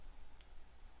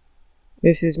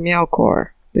This is Meowcore,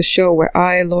 the show where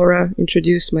I, Laura,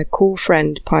 introduce my cool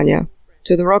friend Panya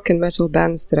to the rock and metal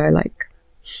bands that I like.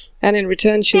 And in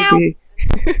return she'll be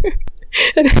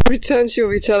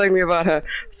telling me about her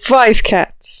 5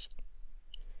 cats.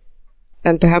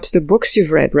 And perhaps the books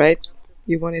you've read, right?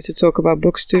 You wanted to talk about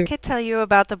books too? I could tell you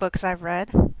about the books I've read.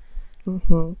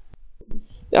 Mm-hmm.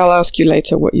 I'll ask you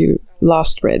later what you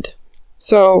last read.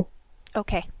 So,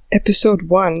 okay. Episode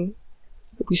 1,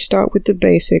 we start with the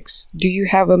basics. Do you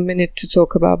have a minute to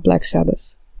talk about Black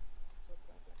Sabbath?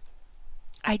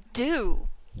 I do.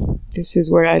 This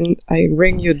is where I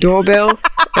ring your doorbell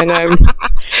and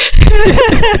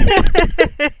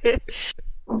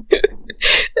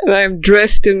I'm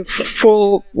dressed in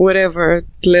full whatever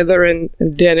leather and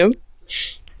denim,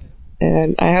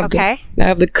 and I have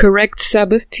the correct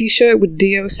Sabbath t-shirt with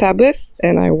Dio Sabbath,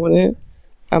 and I want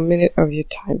a minute of your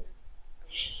time.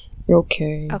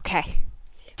 Okay.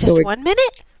 Just 1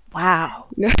 minute? Wow.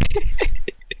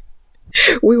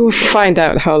 We will find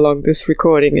out how long this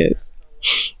recording is.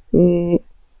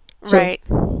 Right.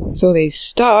 So they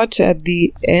start at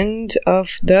the end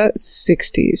of the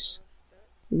 60s,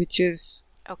 which is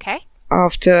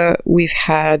after we've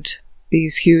had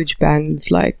these huge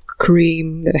bands like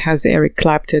Cream that has Eric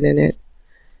Clapton in it,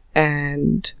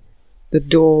 and The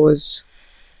Doors,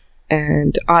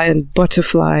 and Iron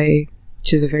Butterfly,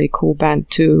 which is a very cool band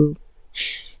too,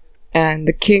 and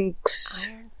the Kinks.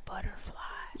 Iron Butterfly.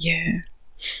 Yeah.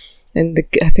 And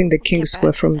I think the Kinks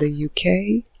were from the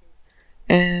UK.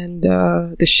 And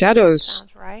the Shadows.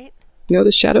 Sounds right. You know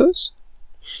the Shadows?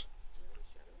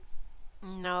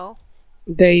 No.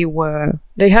 They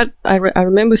had, I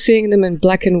remember seeing them in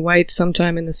black and white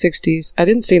sometime in the 60s. I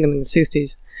didn't see them in the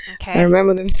 60s. Okay. I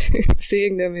remember them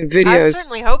seeing them in videos. I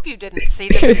certainly hope you didn't see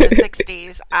them in the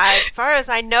 60s. As far as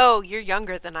I know, you're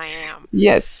younger than I am.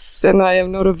 Yes, and I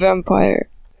am not a vampire.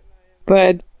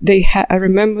 But I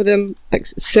remember them, like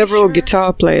several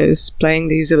guitar players playing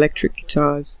these electric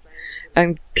guitars.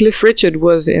 And Cliff Richard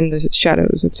was in the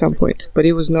Shadows at some point, but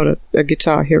he was not a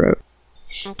guitar hero.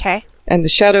 Okay. And the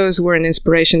Shadows were an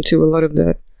inspiration to a lot of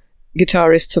the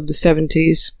guitarists of the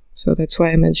 70s, so that's why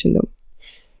I mentioned them.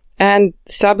 And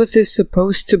Sabbath is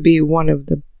supposed to be one of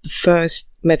the first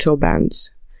metal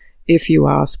bands, if you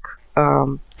ask.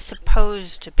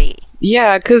 Supposed to be.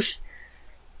 Yeah, because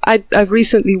I've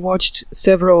recently watched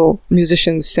several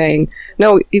musicians saying,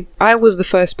 no, I was the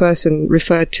first person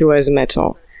referred to as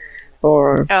metal.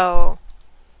 Or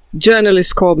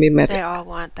journalists called me metal. They all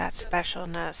want that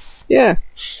specialness. Yeah.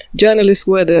 Journalists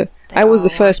were I was the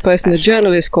first person the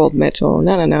journalists called metal.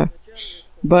 No.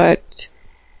 But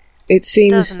it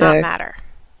seems does not matter.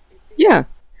 Yeah.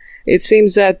 It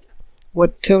seems that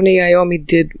what Tony Iommi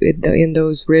did in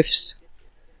those riffs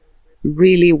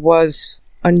really was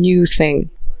a new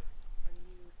thing.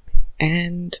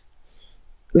 And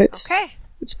let's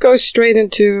go straight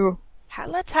into...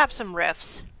 Let's have some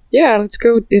riffs. Yeah, let's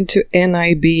go into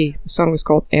N.I.B. The song is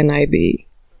called N.I.B.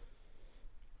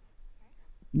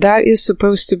 That is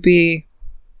supposed to be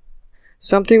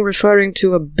something referring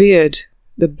to a beard,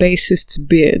 the bassist's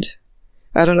beard.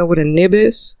 I don't know what a nib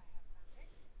is.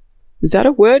 Is that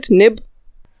a word? Nib?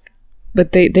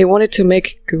 But they wanted to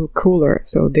make it go cooler,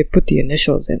 so they put the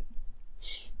initials in.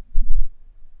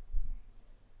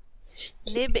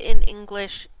 Nib in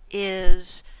English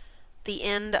is the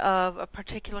end of a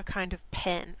particular kind of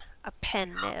pen. A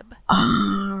pen nib.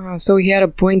 Ah, so he had a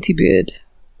pointy beard.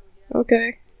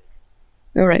 Okay.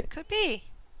 Alright. Could be.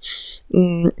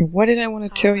 What did I want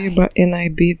to tell you about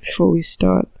N.I.B. before we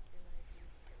start?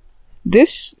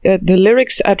 The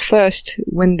lyrics at first,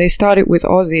 when they started with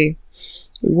Ozzy,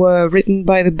 were written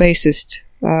by the bassist,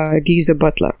 Geezer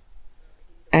Butler.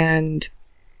 And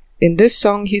in this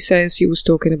song he says he was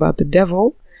talking about the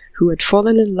devil who had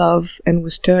fallen in love and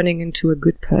was turning into a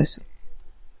good person.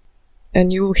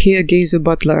 And you will hear Geezer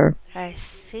Butler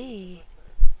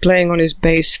playing on his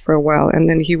bass for a while, and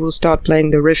then he will start playing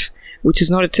the riff, which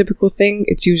is not a typical thing.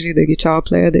 It's usually the guitar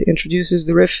player that introduces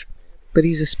the riff, but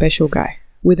he's a special guy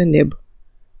with a nib.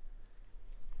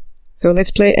 So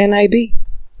let's play N.I.B.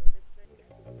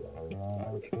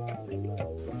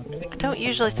 I don't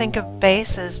usually think of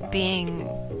bass as being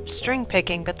string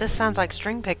picking, but this sounds like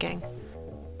string picking.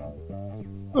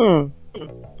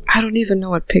 I don't even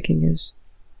know what picking is.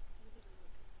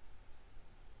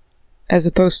 As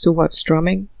opposed to what,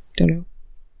 strumming? Don't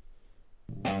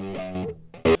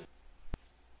know.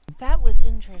 That was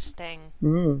interesting.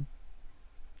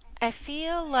 I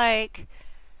feel like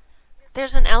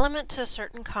there's an element to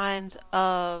certain kinds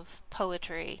of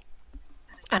poetry,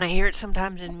 and I hear it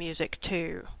sometimes in music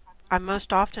too. I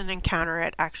most often encounter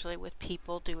it actually with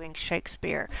people doing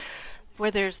Shakespeare.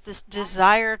 where there's this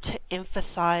desire to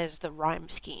emphasize the rhyme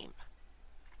scheme.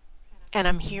 And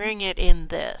I'm hearing it in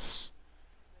this,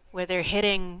 where they're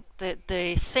hitting,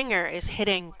 the singer is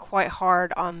hitting quite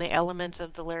hard on the elements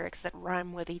of the lyrics that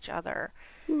rhyme with each other.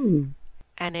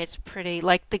 And it's pretty,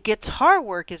 like, the guitar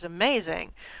work is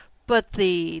amazing, but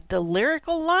the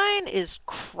lyrical line is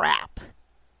crap.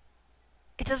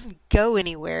 It doesn't go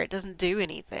anywhere. It doesn't do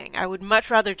anything. I would much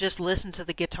rather just listen to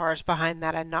the guitars behind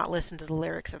that and not listen to the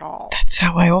lyrics at all. That's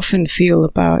how I often feel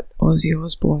about Ozzy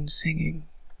Osbourne singing.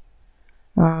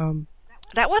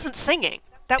 That wasn't singing.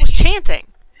 That was chanting.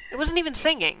 It wasn't even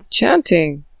singing.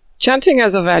 Chanting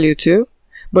has a value too.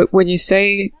 But when you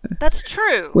say... That's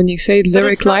true. When you say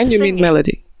lyric line, you mean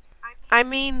melody. I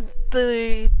mean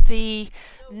the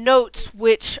notes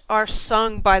which are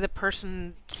sung by the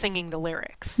person singing the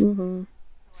lyrics. Mm-hmm.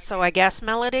 So I guess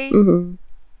melody.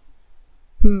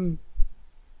 Mm-hmm.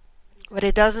 But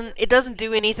it doesn't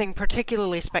do anything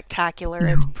particularly spectacular.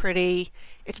 No.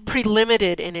 It's pretty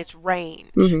limited in its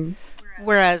range. Mm-hmm.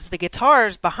 Whereas the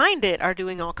guitars behind it are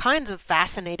doing all kinds of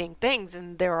fascinating things,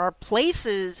 and there are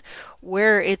places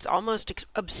where it's almost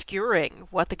obscuring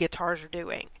what the guitars are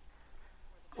doing,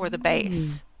 or the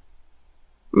bass,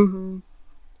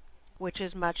 which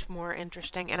is much more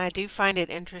interesting. And I do find it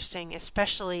interesting,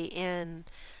 especially in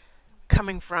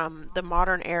coming from the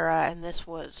modern era, and this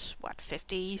was,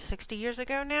 50, 60 years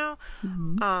ago now,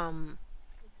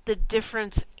 the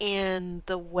difference in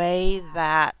the way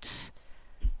that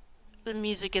the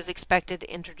music is expected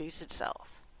to introduce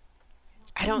itself.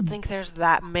 I don't think there's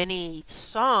that many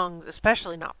songs,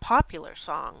 especially not popular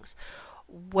songs,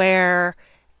 where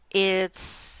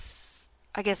it's,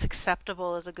 I guess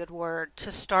acceptable is a good word,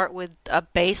 to start with a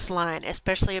bass line,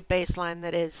 especially a bass line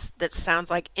that sounds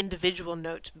like individual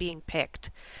notes being picked,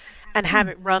 and have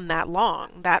it run that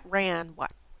long. That ran,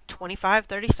 25,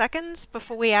 30 seconds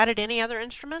before we added any other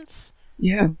instruments?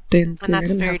 Yeah. And that's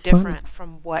very different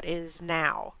from what is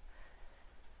now.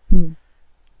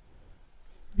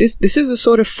 This is a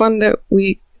sort of fun that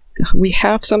we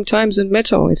have sometimes in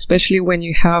metal, especially when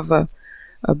you have a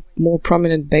more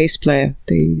prominent bass player.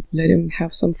 They let him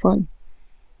have some fun.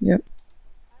 Yep.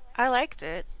 I liked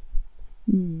it.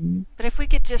 But if we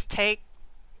could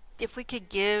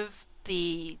give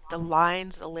the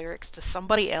lines, the lyrics to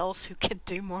somebody else who can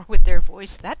do more with their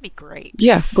voice, that'd be great.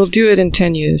 Yeah, we'll do it in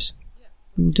 10 years.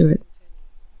 We'll do it.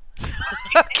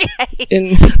 Okay.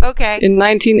 In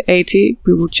 1980,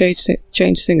 we will change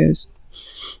singers.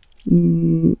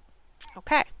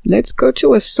 Okay. Let's go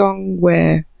to a song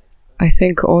where I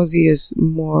think Ozzy is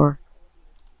more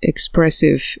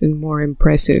expressive and more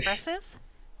impressive. Expressive?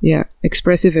 Yeah,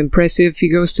 expressive, impressive. He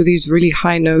goes to these really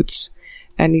high notes,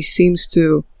 and he seems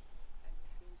to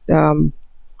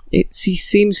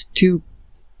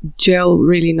gel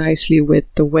really nicely with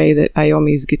the way that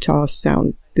Iommi's guitars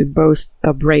sound. They're both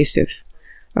abrasive.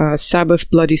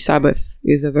 Sabbath Bloody Sabbath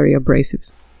is a very abrasive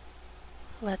song.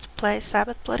 Let's play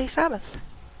Sabbath Bloody Sabbath.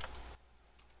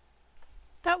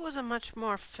 That was a much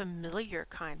more familiar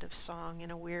kind of song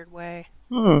in a weird way.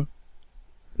 Not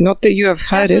that you have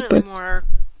heard Definitely it, but... more...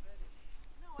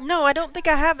 No, I don't think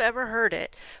I have ever heard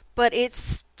it, but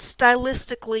it's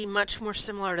stylistically much more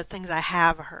similar to things I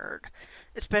have heard,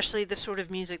 especially the sort of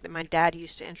music that my dad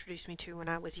used to introduce me to when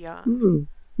I was young.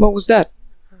 What was that?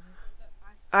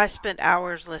 I spent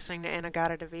hours listening to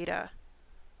In-A-Gadda-Da-Vida.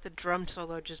 The drum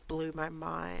solo just blew my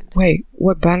mind. Wait,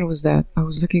 what band was that? I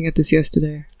was looking at this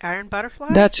yesterday. Iron Butterfly?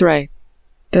 That's right.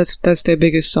 That's their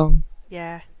biggest song.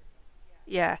 Yeah.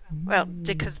 Yeah. Well,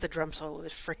 because the drum solo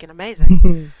is freaking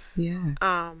amazing.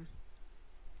 Yeah.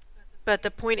 But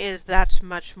the point is that's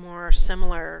much more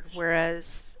similar,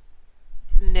 whereas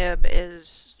N.I.B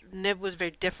was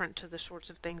very different to the sorts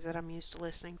of things that I'm used to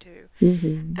listening to.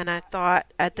 And I thought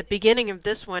at the beginning of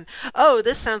this one,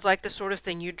 this sounds like the sort of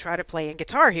thing you'd try to play in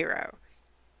Guitar Hero.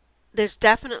 There's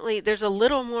a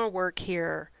little more work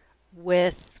here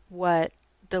with what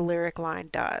the lyric line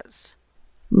does.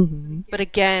 But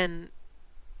again,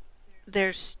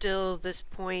 there's still this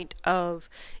point of,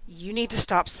 you need to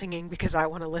stop singing because I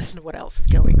want to listen to what else is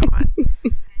going on.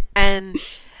 And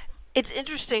it's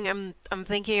interesting, I'm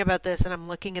thinking about this and I'm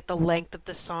looking at the length of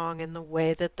the song and the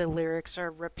way that the lyrics are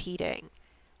repeating.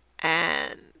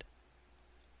 And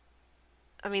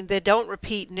I mean, they don't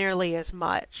repeat nearly as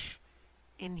much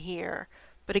in here.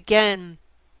 But again,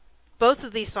 both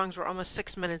of these songs were almost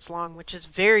 6 minutes long, which is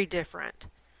very different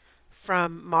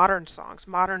from modern songs.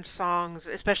 Modern songs,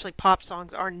 especially pop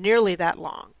songs, are nearly that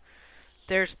long.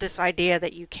 There's this idea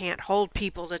that you can't hold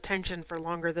people's attention for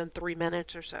longer than 3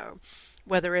 minutes or so.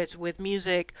 whether it's with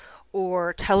music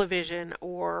or television,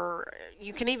 or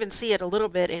you can even see it a little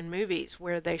bit in movies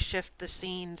where they shift the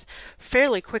scenes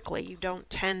fairly quickly. You don't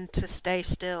tend to stay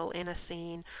still in a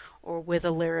scene or with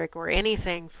a lyric or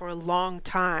anything for a long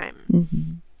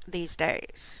time these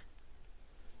days.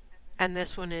 And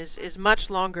this one is much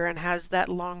longer and has that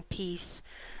long piece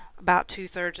about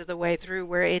 2/3 of the way through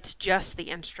where it's just the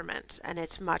instruments, and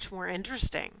it's much more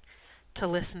interesting to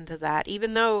listen to that,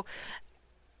 even though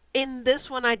in this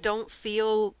one I don't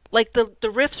feel like the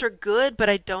riffs are good, but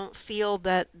I don't feel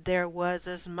that there was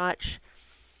as much,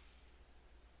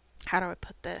 how do I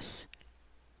put this?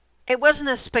 It wasn't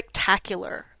as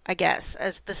spectacular, I guess,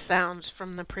 as the sounds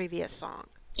from the previous song.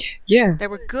 Yeah. They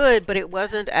were good, but it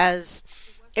wasn't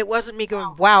me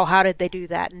going, wow, how did they do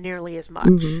that, nearly as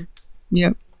much.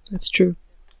 Yeah, that's true.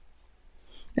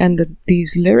 And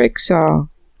these lyrics are,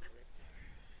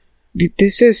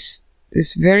 this is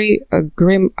this very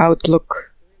grim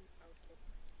outlook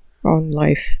on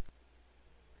life.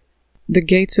 The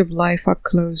gates of life are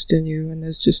closed in you, and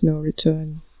there's just no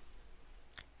return.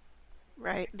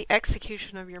 Right. The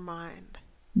execution of your mind.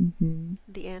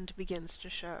 The end begins to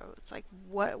show. It's like,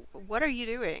 what are you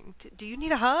doing? Do you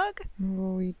need a hug?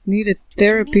 Oh, we needed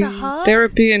therapy.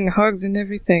 Therapy and hugs and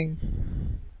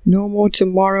everything. No more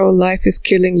tomorrow. Life is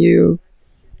killing you.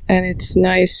 And it's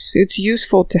nice. It's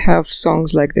useful to have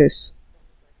songs like this.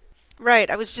 Right.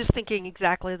 I was just thinking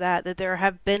exactly that there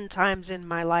have been times in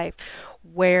my life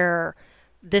where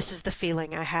this is the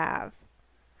feeling I have.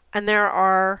 And there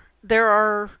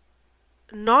are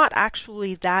not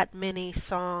actually that many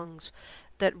songs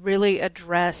that really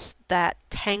address that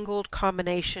tangled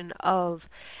combination of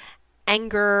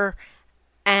anger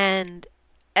and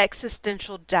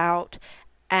existential doubt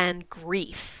and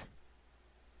grief.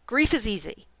 Grief is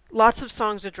easy. Lots of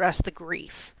songs address the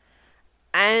grief.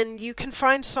 And you can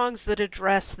find songs that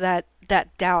address that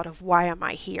doubt of why am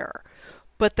I here.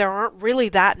 But there aren't really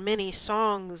that many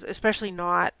songs, especially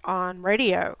not on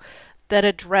radio, that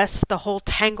address the whole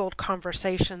tangled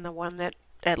conversation, the one that,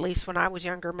 at least when I was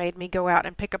younger, made me go out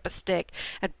and pick up a stick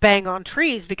and bang on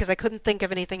trees because I couldn't think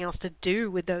of anything else to do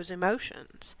with those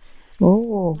emotions.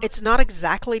 Oh. It's not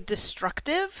exactly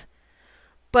destructive,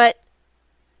 but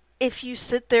if you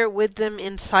sit there with them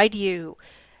inside you,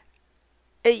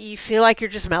 you feel like you're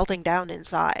just melting down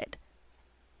inside.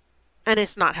 And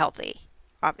it's not healthy,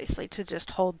 obviously, to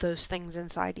just hold those things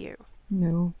inside you.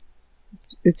 No.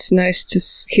 It's nice to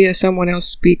hear someone else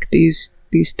speak these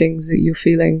things that you're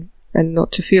feeling and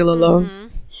not to feel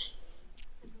alone.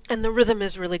 And the rhythm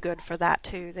is really good for that,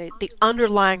 too. The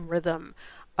underlying rhythm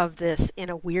of this, in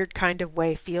a weird kind of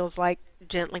way, feels like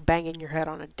gently banging your head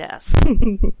on a desk.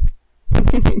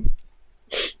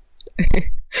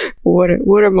 What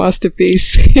a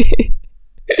masterpiece.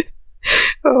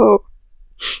 Oh.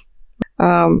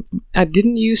 I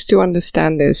didn't used to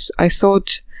understand this. I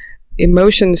thought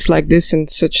emotions like this and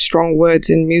such strong words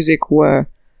in music were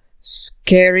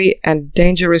scary and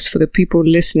dangerous for the people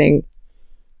listening.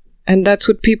 And that's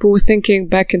what people were thinking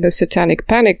back in the Satanic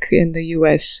Panic in the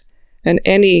US. And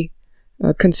any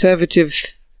conservative,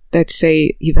 let's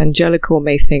say evangelical,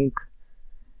 may think,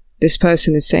 this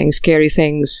person is saying scary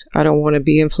things. I don't want to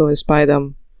be influenced by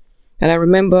them. And I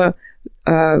remember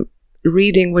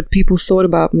reading what people thought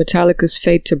about Metallica's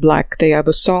Fade to Black. They have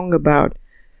a song about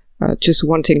just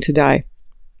wanting to die.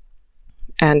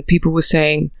 And people were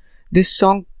saying, this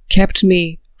song kept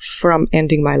me from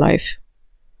ending my life.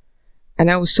 And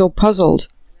I was so puzzled.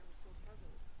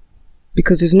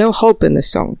 Because there's no hope in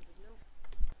this song.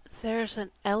 There's an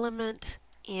element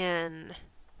in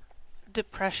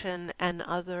depression and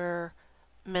other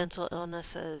mental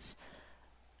illnesses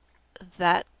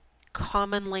that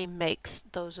commonly makes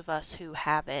those of us who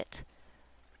have it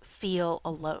feel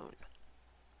alone.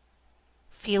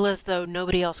 Feel as though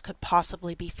nobody else could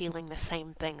possibly be feeling the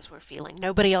same things we're feeling.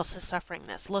 Nobody else is suffering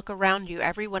this. Look around you.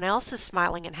 Everyone else is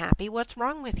smiling and happy. What's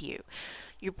wrong with you?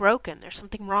 You're broken. There's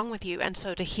something wrong with you. And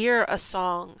so to hear a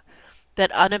song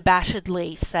that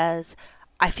unabashedly says,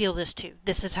 I feel this too.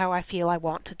 This is how I feel. I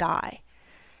want to die,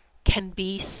 can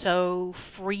be so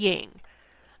freeing.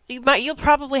 You'll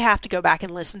probably have to go back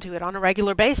and listen to it on a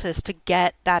regular basis to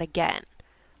get that again.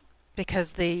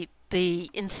 Because the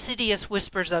insidious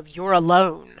whispers of you're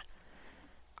alone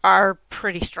are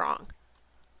pretty strong.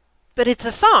 But it's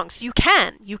a song, so you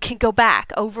can go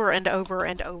back over and over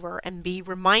and over and be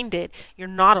reminded you're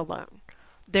not alone.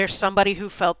 There's somebody who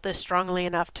felt this strongly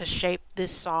enough to shape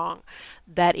this song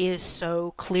that is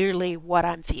so clearly what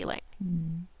I'm feeling.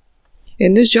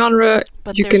 In this genre,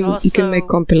 but you can make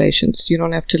compilations. You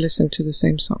don't have to listen to the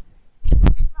same song.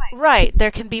 Right,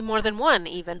 there can be more than one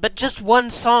even, but just one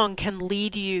song can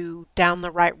lead you down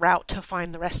the right route to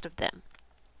find the rest of them.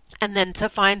 And then to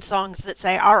find songs that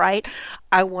say, all right,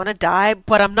 I want to die,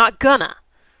 but I'm not gonna.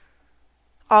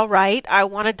 All right, I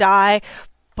want to die,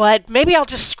 but maybe I'll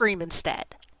just scream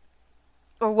instead.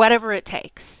 Or whatever it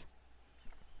takes.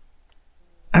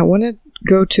 I want to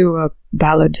go to a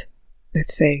ballad.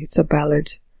 Let's say it's a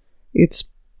ballad. It's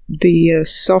the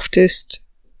softest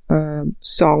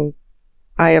song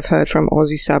I have heard from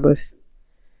Ozzy Sabbath,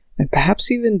 and perhaps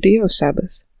even Dio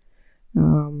Sabbath.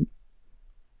 And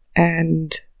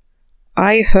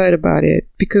I heard about it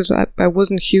because I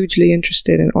wasn't hugely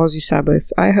interested in Ozzy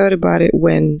Sabbath. I heard about it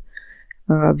when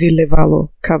Ville Valo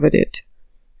covered it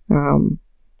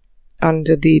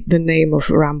under the name of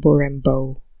Rambo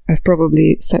Rambo. I've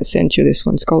probably sent you this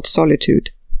one. It's called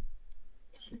Solitude.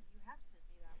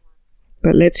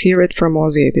 But let's hear it from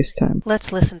Ozzy this time.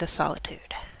 Let's listen to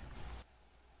Solitude.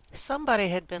 Somebody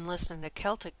had been listening to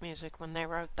Celtic music when they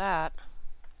wrote that.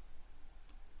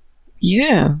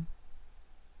 Yeah.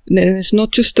 And it's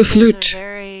not just the flute.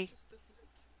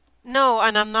 No,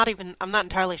 and I'm not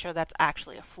entirely sure that's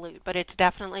actually a flute, but it's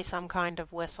definitely some kind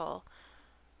of whistle.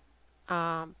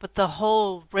 But the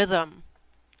whole rhythm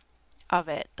of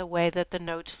it, the way that the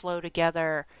notes flow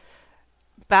together,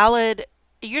 ballad,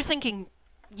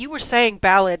 you were saying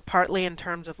ballad partly in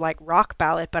terms of like rock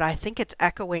ballad, but I think it's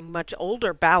echoing much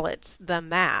older ballads than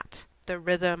that. The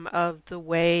rhythm of the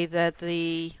way that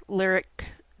the lyric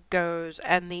goes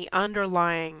and the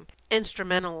underlying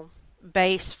instrumental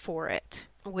bass for it,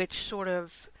 which sort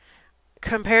of,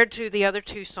 compared to the other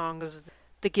two songs,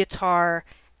 the guitar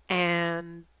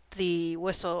and the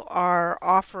whistle are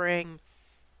offering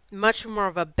much more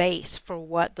of a base for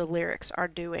what the lyrics are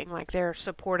doing. Like they're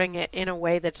supporting it in a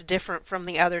way that's different from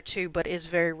the other two, but is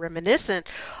very reminiscent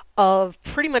of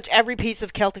pretty much every piece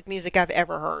of Celtic music I've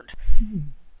ever heard.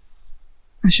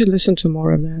 I should listen to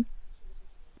more of that.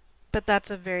 But that's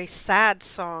a very sad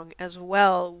song as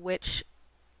well, which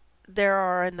there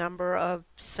are a number of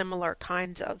similar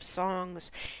kinds of songs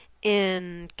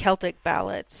in Celtic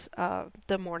ballads.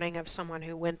 The mourning of someone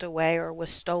who went away or was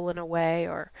stolen away,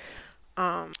 or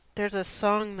there's a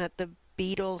song that the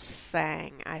Beatles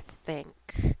sang, I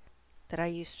think, that I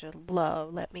used to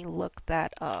love. Let me look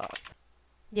that up.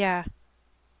 Yeah.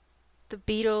 The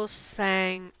Beatles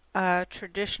sang a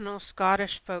traditional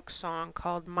Scottish folk song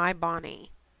called My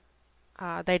Bonnie.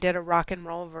 They did a rock and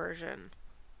roll version.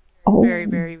 Oh. Very,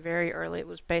 very, very early. It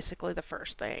was basically the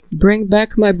first thing. Bring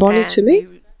Back My Bonnie to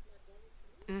Me?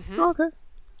 Okay.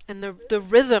 And the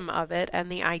rhythm of it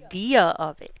and the idea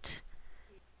of it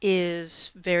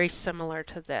is very similar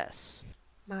to this.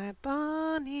 My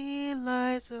Bonnie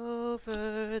lies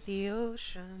over the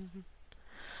ocean.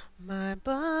 My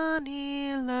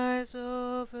Bonnie lies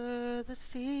over the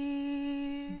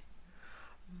sea.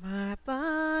 My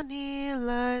Bonnie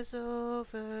lies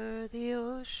over the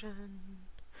ocean.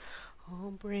 Oh,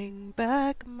 bring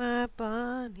back my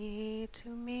Bonnie to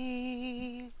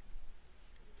me.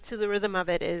 So the rhythm of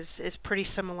it is pretty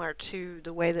similar to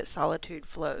the way that Solitude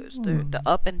flows, the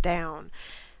up and down.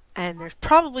 And there's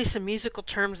probably some musical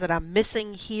terms that I'm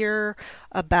missing here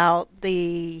about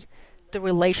the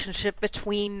relationship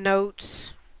between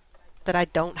notes that I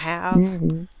don't have.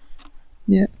 Mm-hmm.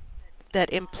 Yeah.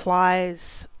 That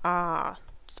implies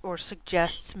or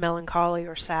suggests melancholy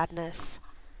or sadness.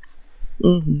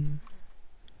 Mm-hmm.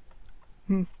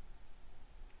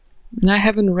 I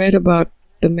haven't read about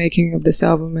the making of this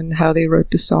album and how they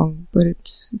wrote the song, but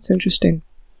it's interesting.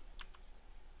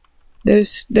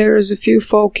 There's a few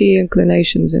folky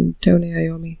inclinations in Tony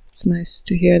Iommi. It's nice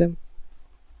to hear them.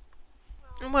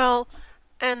 Well,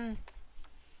 and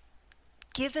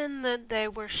given that they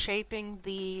were shaping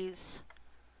these,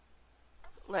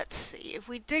 let's see, if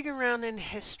we dig around in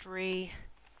history,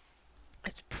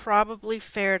 it's probably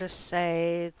fair to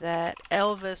say that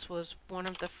Elvis was one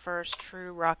of the first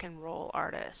true rock and roll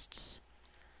artists.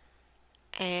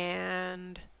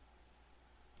 And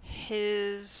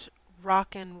his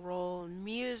rock and roll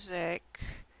music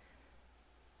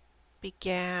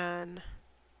began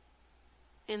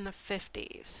in the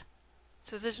 50s.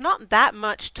 So there's not that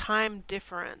much time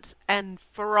difference. And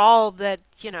for all that,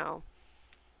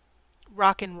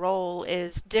 rock and roll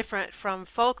is different from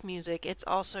folk music, it's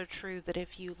also true that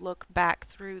if you look back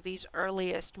through these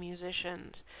earliest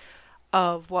musicians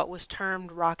of what was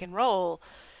termed rock and roll,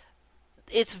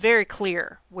 it's very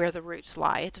clear where the roots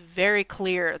lie. It's very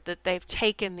clear that they've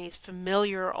taken these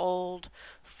familiar old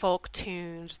folk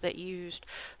tunes that used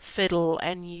fiddle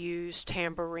and used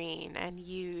tambourine and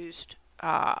used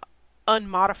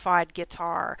unmodified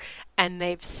guitar, and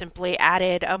they've simply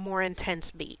added a more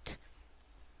intense beat.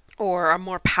 or a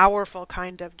more powerful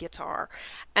kind of guitar.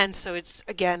 And so it's,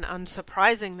 again,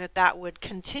 unsurprising that that would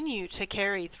continue to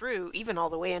carry through even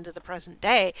all the way into the present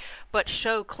day, but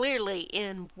show clearly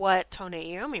in what Tone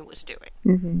Iommi was doing.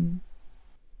 Mm-hmm.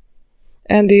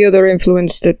 And the other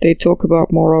influence that they talk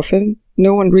about more often,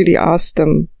 no one really asked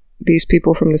them, these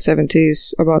people from the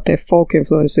 70s, about their folk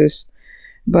influences,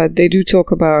 but they do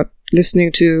talk about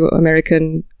listening to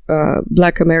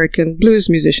Black American blues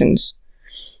musicians.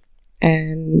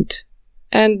 And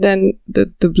then the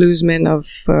bluesmen of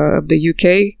the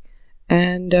UK,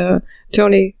 and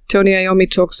Tony Iommi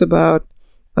talks about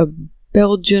a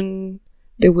Belgian.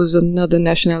 There was another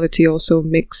nationality also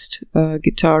mixed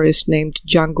guitarist named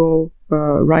Django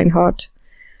Reinhardt,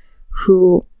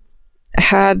 who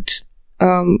had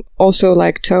also,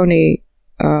 like Tony,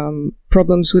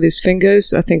 problems with his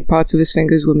fingers. I think parts of his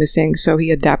fingers were missing, so he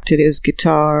adapted his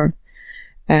guitar.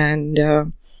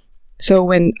 And so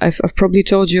when I've probably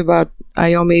told you about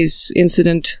Iommi's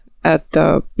incident at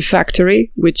the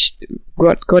factory, which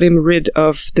got him rid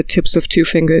of the tips of 2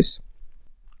 fingers.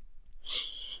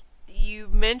 You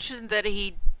mentioned that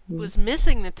he was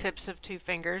missing the tips of 2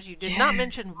 fingers. You did not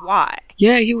mention why.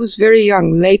 Yeah, he was very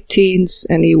young, late teens,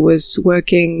 and he was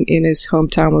working in his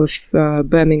hometown of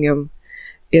Birmingham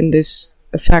in this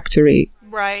factory.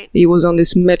 Right. He was on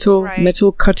this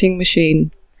metal cutting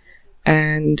machine,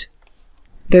 and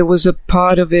there was a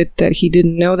part of it that he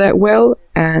didn't know that well,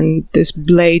 and this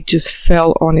blade just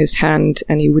fell on his hand,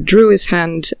 and he withdrew his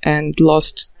hand and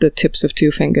lost the tips of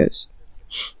 2 fingers.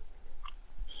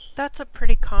 That's a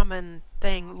pretty common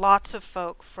thing. Lots of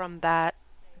folk from that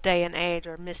day and age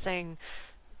are missing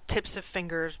tips of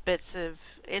fingers, bits of,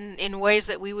 in ways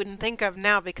that we wouldn't think of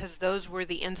now, because those were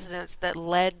the incidents that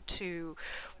led to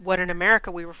what in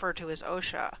America we refer to as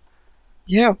OSHA.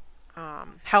 Yeah.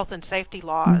 Health and safety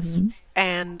laws. Mm-hmm.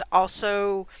 And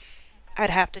also,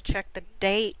 I'd have to check the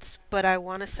dates, but I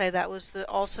want to say that was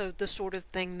also the sort of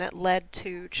thing that led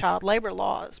to child labor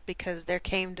laws, because there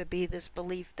came to be this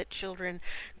belief that children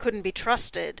couldn't be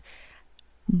trusted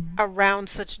around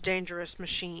such dangerous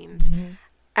machines,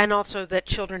 and also that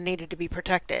children needed to be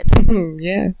protected.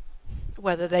 Yeah.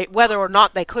 Whether or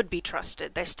not they could be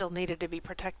trusted, they still needed to be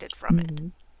protected from it.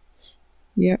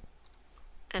 Yeah.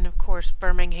 And of course,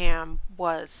 Birmingham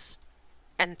was,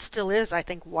 and still is, I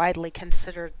think, widely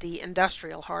considered the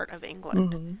industrial heart of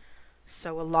England.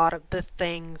 So a lot of the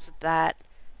things that,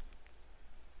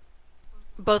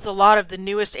 both a lot of the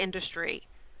newest industry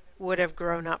would have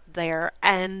grown up there,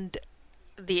 and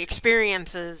the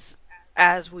experiences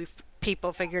as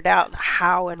people figured out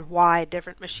how and why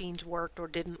different machines worked or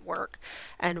didn't work,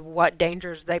 and what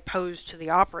dangers they posed to the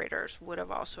operators would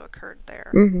have also occurred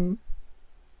there.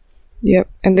 Yep,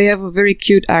 and they have a very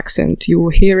cute accent. You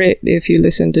will hear it if you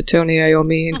listen to Tony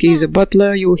Iommi and Geezer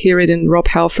Butler. You will hear it in Rob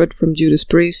Halford from Judas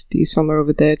Priest. He's from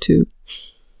over there too.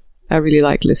 I really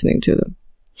like listening to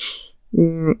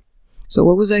them. So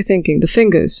what was I thinking? The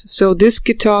fingers. So this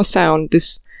guitar sound,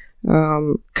 this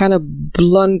kind of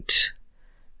blunt,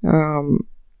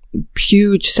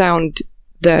 huge sound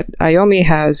that Iommi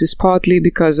has is partly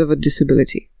because of a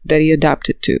disability that he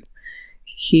adapted to.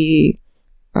 He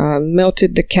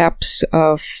melted the caps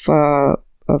of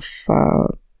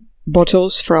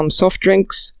bottles from soft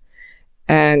drinks,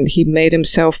 and he made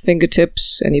himself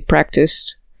fingertips, and he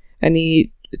practiced, and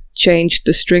he changed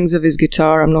the strings of his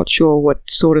guitar. I'm not sure what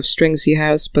sort of strings he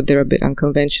has, but they're a bit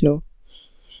unconventional,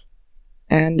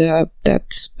 and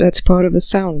that's part of the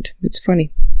sound. It's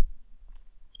funny.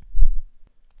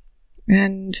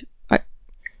 And I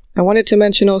wanted to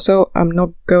mention also, I'm not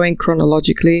going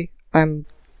chronologically. I'm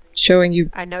showing you.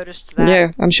 I noticed that.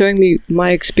 Yeah, I'm showing you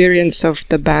my experience of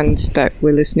the bands that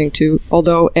we're listening to.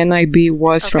 Although N.I.B.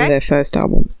 was from their first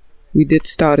album, we did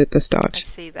start at the start. I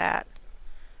see that.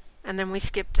 And then we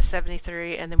skipped to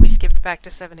 73, and then we skipped back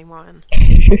to 71.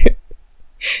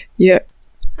 Yeah.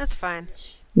 That's fine.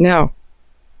 Now,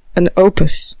 an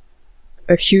opus,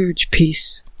 a huge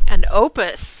piece. An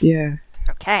opus. Yeah.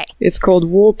 Okay. It's called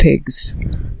War Pigs.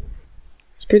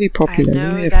 It's pretty popular. I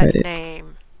know that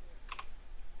name.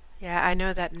 Yeah, I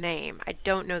know that name. I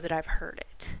don't know that I've heard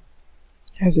it.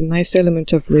 It has a nice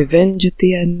element of revenge at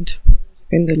the end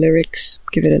in the lyrics.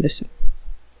 Give it a listen.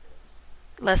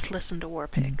 Let's listen to War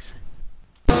Pigs.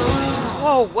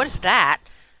 Whoa, what is that?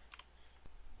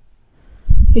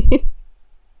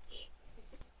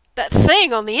 That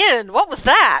thing on the end, what was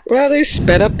that? Well, they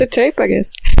sped up the tape, I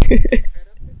guess.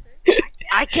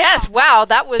 I guess. Wow,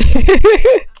 that was...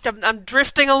 I'm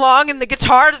drifting along in the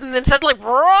guitars, and then suddenly...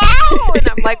 And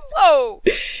I'm like, whoa!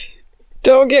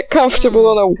 Don't get comfortable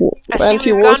on a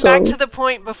anti-war We've gone song. back to the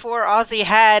point before Ozzy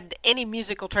had any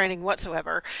musical training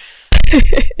whatsoever.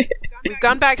 We've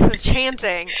gone back to the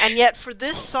chanting, and yet for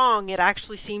this song, it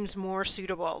actually seems more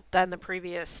suitable than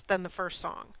the first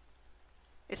song.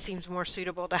 It seems more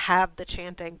suitable to have the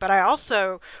chanting, but I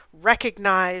also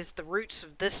recognize the roots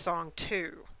of this song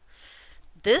too.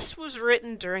 This was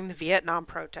written during the Vietnam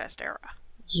protest era.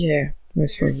 Yeah,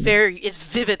 most it's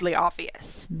vividly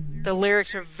obvious. Mm-hmm. The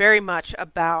lyrics are very much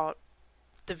about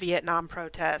the Vietnam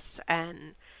protests,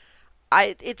 and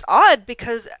it's odd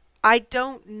because I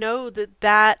don't know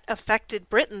that affected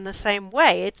Britain the same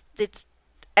way. It's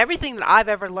everything that I've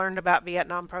ever learned about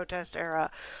Vietnam protest era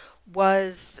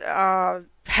was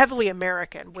heavily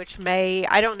American, which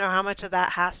I don't know how much of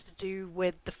that has to do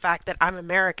with the fact that I'm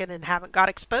American and haven't got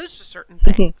exposed to certain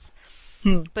things.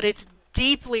 But it's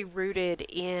deeply rooted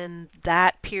in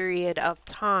that period of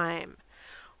time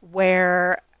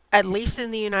where, at least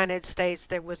in the United States,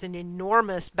 there was an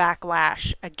enormous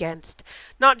backlash against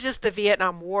not just the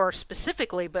Vietnam War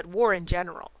specifically, but war in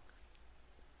general.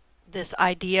 This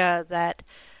idea that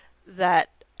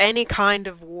any kind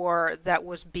of war that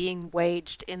was being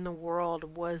waged in the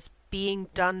world was being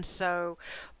done so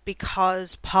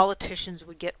because politicians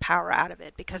would get power out of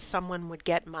it, because someone would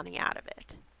get money out of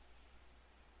it.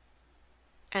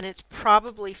 And it's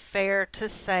probably fair to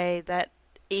say that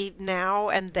now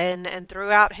and then and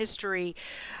throughout history,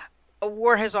 a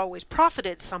war has always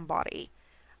profited somebody,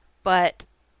 but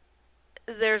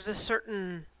there's a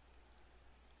certain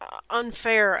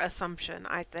unfair assumption,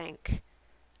 I think,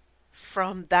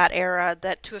 from that era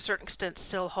that to a certain extent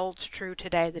still holds true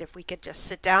today, that if we could just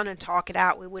sit down and talk it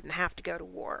out, we wouldn't have to go to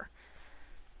war.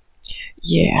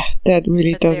 Yeah, that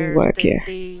really doesn't work,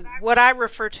 what I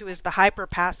refer to as the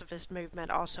hyper-pacifist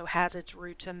movement also has its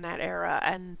roots in that era,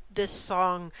 and this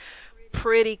song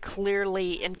pretty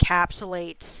clearly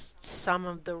encapsulates some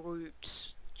of the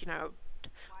roots. You know,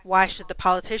 why should the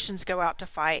politicians go out to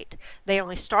fight? They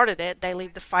only started it. They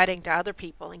leave the fighting to other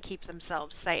people and keep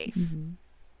themselves safe. Mm-hmm.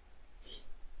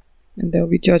 And there'll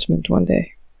be judgment one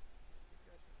day.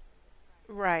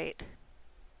 Right.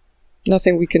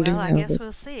 Nothing we can do now. Well, I guess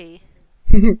we'll see.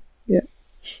 Yeah.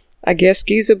 I guess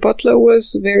Geezer Butler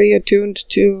was very attuned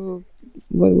to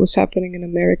what was happening in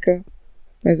America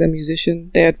as a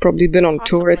musician. They had probably been on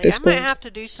tour at this point. I might have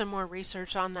to do some more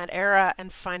research on that era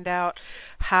and find out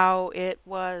how it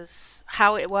was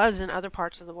in other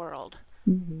parts of the world.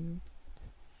 Mm-hmm.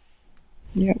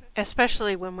 Yeah.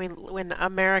 Especially when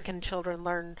American children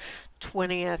learn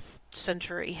 20th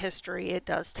century history, it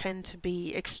does tend to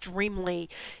be extremely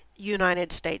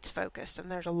United States focused,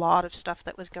 and there's a lot of stuff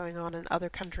that was going on in other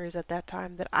countries at that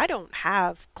time that I don't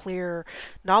have clear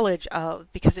knowledge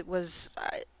of because it was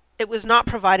not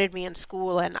provided me in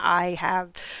school, and I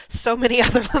have so many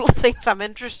other little things I'm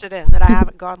interested in that I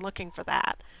haven't gone looking for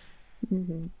that.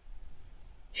 Mm-hmm.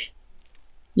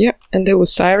 Yeah, and there were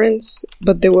sirens,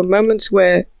 but there were moments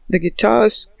where the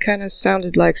guitars kind of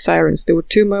sounded like sirens. There were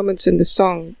two moments in the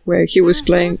song where he was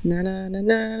playing na na na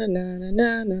na na na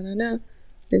na na na na.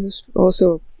 It was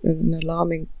also an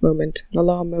alarm moment.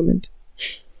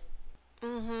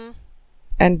 Mm-hmm.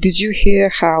 And did you hear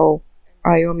how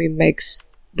Iommi makes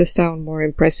the sound more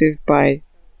impressive by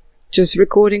just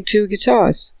recording two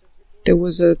guitars? There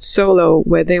was a solo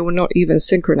where they were not even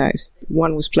synchronized.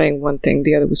 One was playing one thing,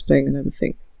 the other was playing another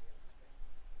thing.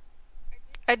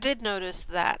 I did notice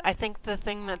that. I think the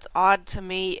thing that's odd to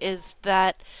me is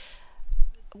that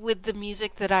with the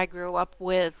music that I grew up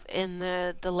with in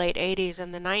the late 80s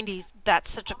and the 90s,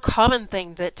 that's such a common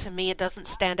thing that to me it doesn't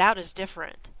stand out as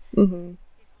different. Mm-hmm.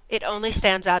 It only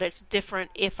stands out as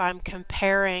different if I'm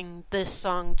comparing this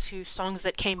song to songs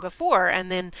that came before,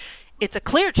 and then it's a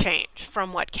clear change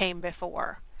from what came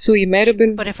before. So you might have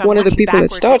been one of the people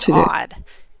that started it.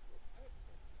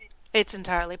 It's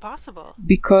entirely possible.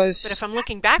 But if I'm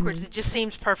looking backwards, it just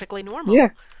seems perfectly normal. Yeah.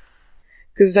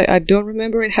 Because I don't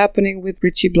remember it happening with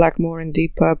Ritchie Blackmore and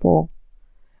Deep Purple.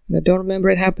 And I don't remember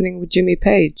it happening with Jimmy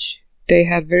Page. They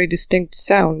had very distinct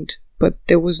sound, but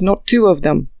there was not two of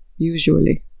them,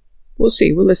 usually. We'll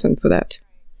see. We'll listen for that.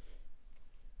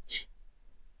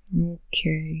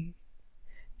 Okay.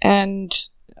 And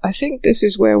I think this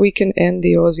is where we can end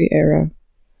the Ozzy era.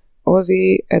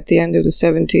 Ozzy, at the end of the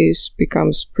 70s,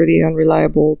 becomes pretty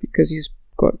unreliable because he's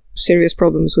got serious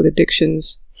problems with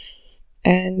addictions.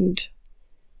 And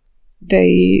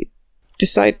they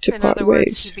decide to part ways. In other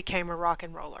words, he became a rock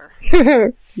and roller.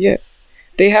 Yeah.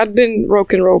 They had been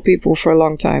rock and roll people for a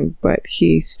long time, but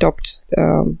he stopped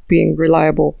being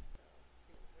reliable.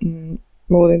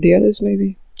 More than the others,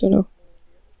 maybe. Don't know.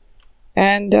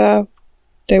 And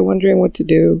they're wondering what to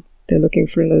do. They're looking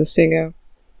for another singer.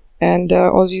 And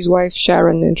Ozzy's wife,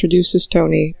 Sharon, introduces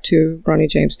Tony to Ronnie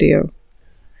James Dio.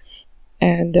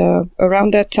 And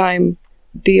around that time,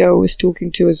 Dio was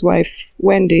talking to his wife,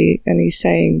 Wendy, and he's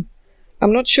saying,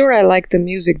 I'm not sure I like the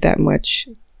music that much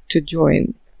to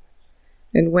join.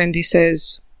 And Wendy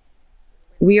says,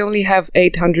 we only have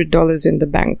 $800 in the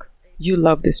bank. You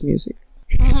love this music.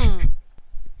 Mm-hmm.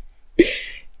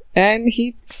 And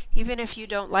he... Even if you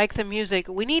don't like the music,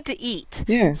 we need to eat.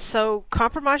 Yeah. So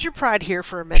compromise your pride here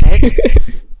for a minute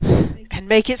and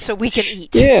make it so we can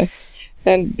eat. Yeah.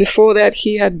 And before that,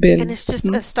 he had been... And it's just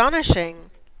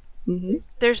astonishing. Mm-hmm.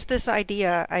 There's this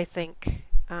idea, I think,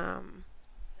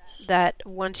 that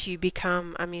once you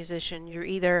become a musician, you're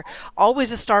either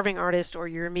always a starving artist or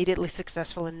you're immediately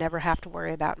successful and never have to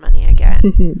worry about money again.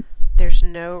 Mm-hmm. There's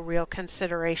no real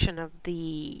consideration of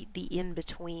the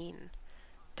in-between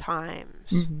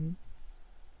times. Mm-hmm.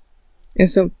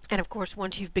 And of course,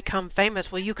 once you've become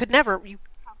famous, well,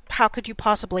 how could you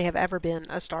possibly have ever been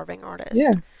a starving artist?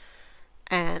 Yeah.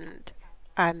 And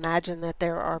I imagine that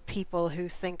there are people who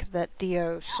think that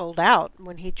Dio sold out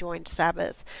when he joined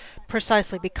Sabbath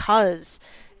precisely because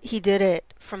he did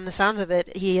it, from the sounds of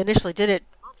it, he initially did it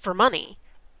for money.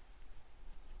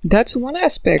 That's one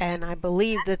aspect. And I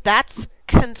believe that that's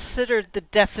considered the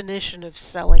definition of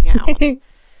selling out.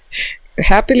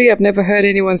 Happily, I've never heard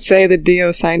anyone say that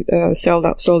Dio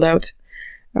sold out.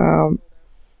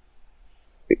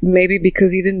 Maybe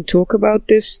because he didn't talk about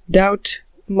this doubt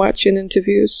much in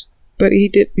interviews, but he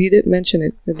did mention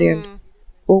it at the end.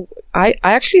 Well, I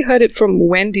actually heard it from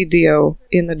Wendy Dio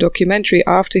in the documentary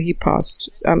after he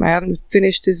passed. I haven't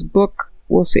finished his book.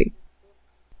 We'll see.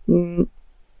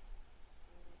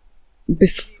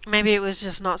 Maybe it was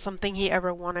just not something he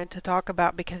ever wanted to talk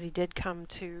about because he did come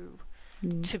to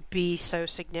be so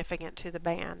significant to the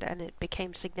band, and it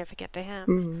became significant to him.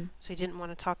 Mm-hmm. So he didn't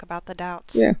want to talk about the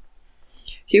doubts. Yeah.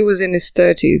 He was in his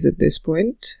 30s at this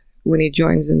point when he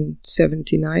joins in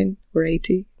 79 or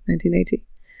 1980.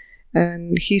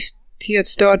 And he had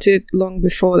started long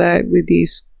before that with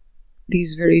these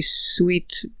very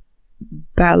sweet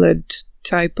ballad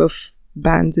type of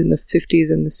bands in the 50s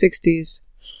and the 60s.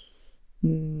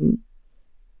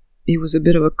 He was a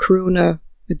bit of a crooner,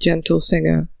 a gentle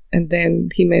singer. And then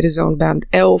he made his own band,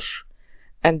 Elf.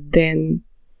 And then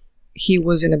he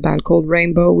was in a band called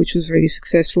Rainbow, which was really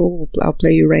successful. I'll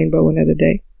play you Rainbow another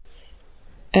day.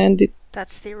 And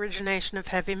that's the origination of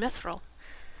heavy mithril.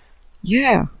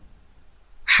 Yeah.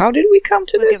 How did we come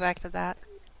to this? We'll get back to that.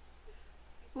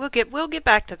 We'll get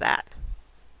back to that.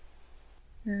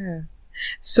 Yeah.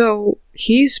 So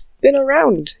he's been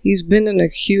around. He's been in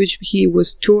he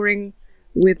was touring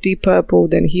with Deep Purple,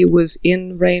 then he was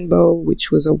in Rainbow,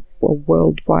 which was a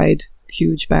worldwide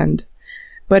huge band.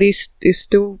 But his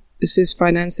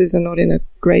finances are not in a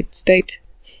great state.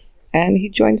 And he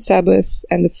joined Sabbath,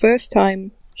 and the first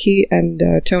time he and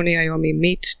Tony Iommi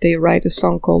meet, they write a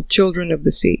song called Children of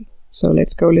the Sea. So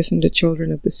let's go listen to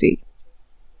Children of the Sea.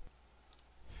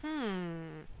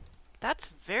 That's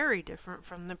very different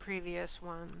from the previous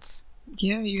ones.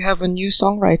 Yeah, you have a new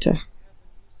songwriter.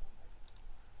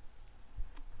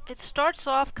 It starts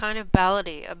off kind of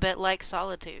ballady, a bit like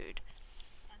Solitude.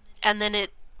 And then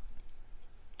it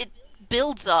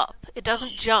builds up. It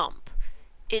doesn't jump.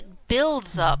 It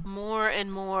builds up more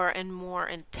and more and more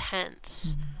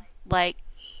intense. Like,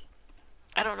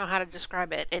 I don't know how to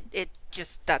describe it. It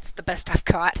just, that's the best I've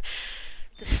got.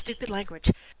 This stupid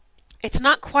language. It's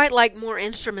not quite like more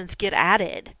instruments get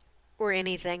added or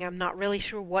anything. I'm not really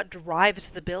sure what drives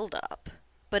the build-up.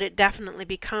 But it definitely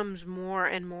becomes more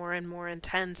and more and more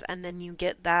intense, and then you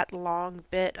get that long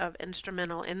bit of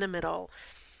instrumental in the middle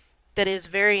that is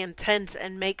very intense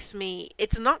and makes me...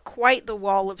 It's not quite the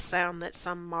wall of sound that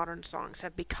some modern songs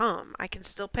have become. I can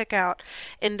still pick out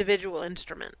individual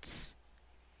instruments.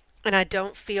 And I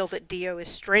don't feel that Dio is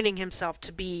straining himself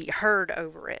to be heard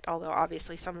over it, although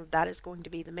obviously some of that is going to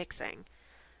be the mixing.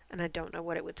 And I don't know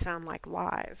what it would sound like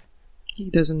live. He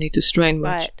doesn't need to strain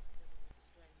much.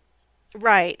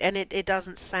 Right, and it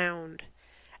doesn't sound.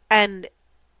 And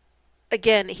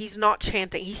again, he's not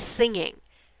chanting, he's singing.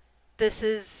 This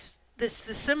is the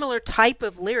similar type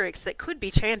of lyrics that could be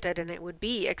chanted and it would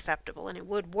be acceptable and it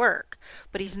would work.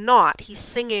 But he's not. He's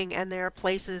singing, and there are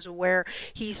places where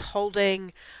he's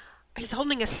holding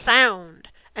a sound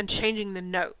and changing the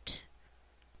note.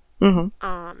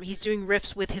 Mm-hmm. He's doing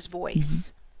riffs with his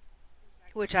voice,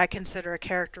 which I consider a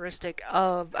characteristic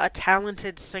of a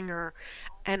talented singer.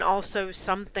 And also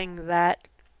something that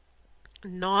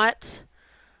mind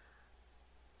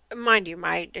you,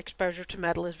 my exposure to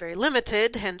metal is very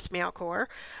limited, hence metalcore,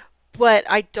 but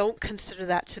I don't consider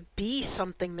that to be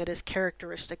something that is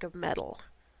characteristic of metal.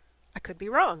 I could be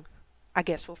wrong. I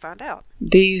guess we'll find out.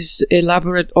 These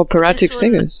elaborate operatic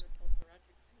singers.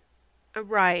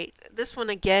 Right. This one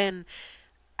again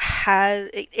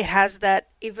has that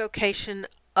evocation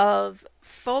of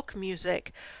folk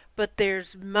music, but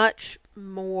there's much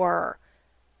more.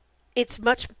 It's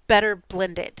much better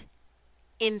blended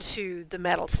into the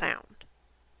metal sound.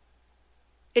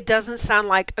 It doesn't sound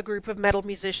like a group of metal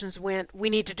musicians went, we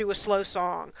need to do a slow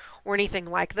song or anything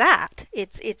like that.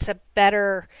 It's a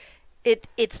better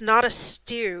it's not a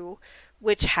stew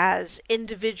which has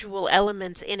individual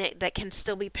elements in it that can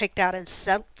still be picked out and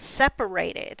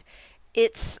separated.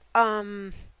 It's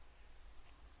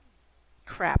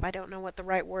crap, I don't know what the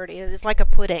right word is. It's like a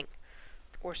pudding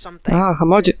or something. Where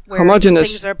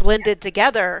homogeneous. Things are blended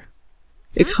together.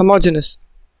 It's homogeneous.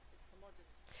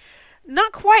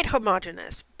 Not quite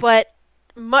homogeneous, but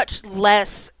much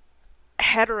less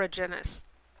heterogeneous.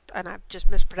 And I've just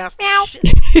mispronounced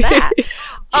that.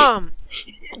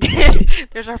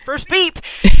 There's our first beep.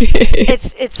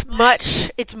 It's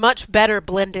much better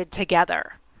blended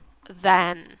together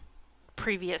than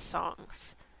previous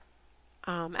songs.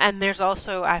 And there's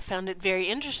also, I found it very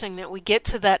interesting that we get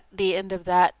to the end of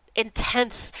that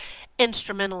intense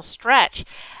instrumental stretch,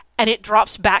 and it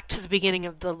drops back to the beginning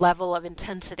of the level of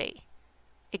intensity.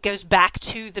 It goes back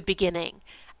to the beginning,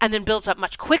 and then builds up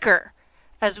much quicker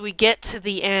as we get to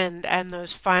the end and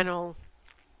those final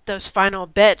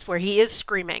bits where he is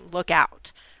screaming, "Look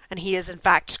out!" and he is in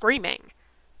fact screaming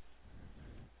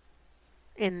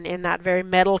in that very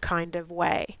metal kind of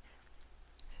way.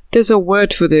 There's a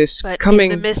word for this. But in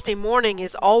the Misty Morning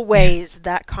is always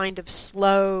that kind of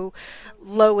slow,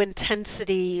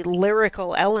 low-intensity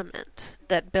lyrical element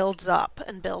that builds up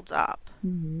and builds up.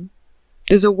 Mm-hmm.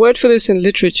 There's a word for this in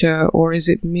literature, or is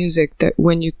it music, that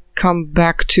when you come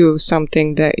back to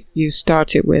something that you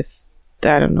started with,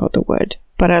 I don't know the word,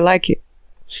 but I like it.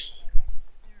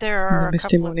 There are a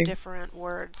couple of different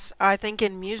words. I think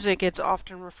in music it's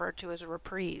often referred to as a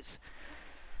reprise.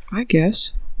 I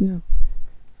guess, yeah.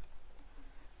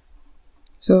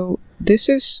 So this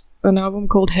is an album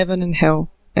called Heaven and Hell,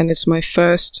 and it's my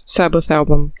first Sabbath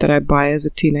album that I buy as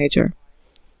a teenager.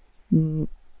 And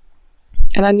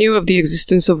I knew of the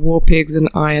existence of War Pigs and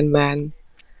Iron Man,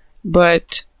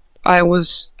 but I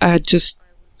had just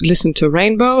listened to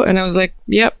Rainbow, and I was like,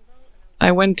 yep.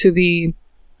 I went to the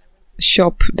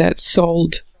shop that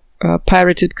sold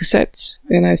pirated cassettes,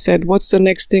 and I said, what's the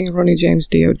next thing Ronnie James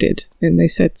Dio did? And they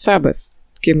said, Sabbath.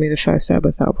 Give me the first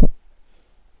Sabbath album.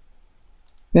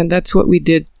 And that's what we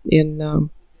did in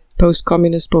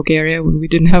post-communist Bulgaria when we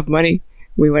didn't have money.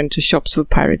 We went to shops for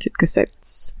pirated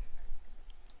cassettes.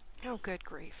 Oh, good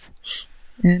grief.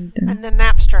 And then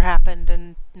Napster happened,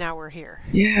 and now we're here.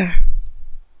 Yeah.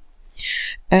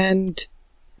 And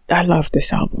I love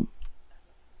this album.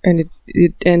 And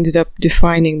it ended up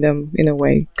defining them in a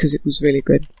way, because it was really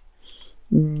good.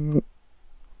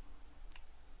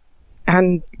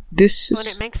 And this and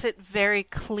it makes it very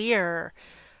clear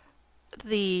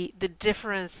the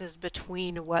differences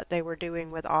between what they were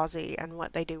doing with Ozzy and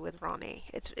what they do with Ronnie.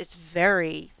 It's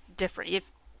very different.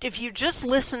 If you just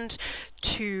listened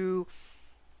to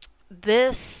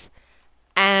this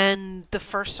and the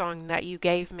first song that you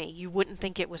gave me, you wouldn't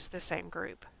think it was the same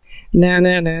group. Na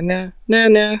na na na na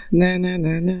na na na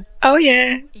na na. Oh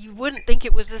yeah. You wouldn't think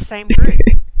it was the same group.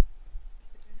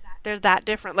 They're that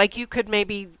different. Like, you could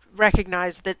maybe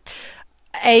recognize that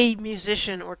a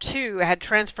musician or two had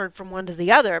transferred from one to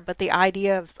the other, but the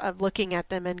idea of looking at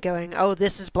them and going, oh,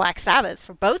 this is Black Sabbath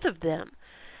for both of them,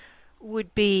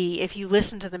 would be, if you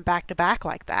listen to them back to back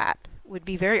like that, would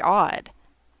be very odd.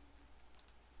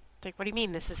 Like, what do you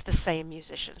mean this is the same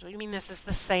musicians? What do you mean this is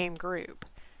the same group?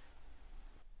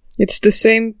 It's the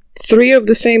same, 3 of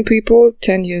the same people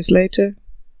 10 years later.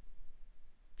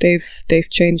 They've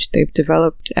changed, they've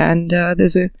developed, and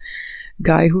there's a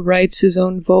guy who writes his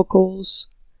own vocals,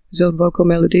 his own vocal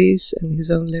melodies, and his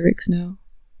own lyrics now.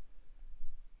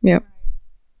 Yeah.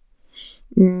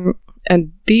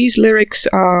 And these lyrics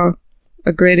are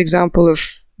a great example of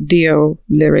Dio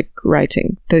lyric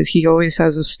writing, that he always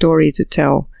has a story to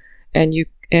tell, and you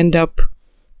end up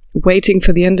waiting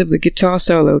for the end of the guitar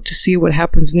solo to see what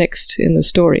happens next in the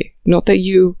story. Not that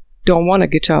you don't want a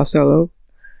guitar solo,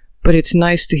 but it's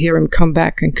nice to hear him come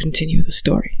back and continue the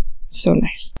story. So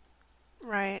nice.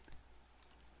 Right.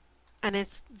 And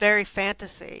it's very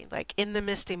fantasy. Like, In the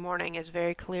Misty Morning is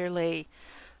very clearly,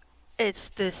 it's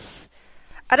this,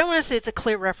 I don't want to say it's a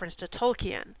clear reference to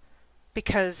Tolkien,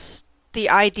 because the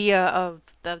idea of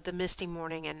the Misty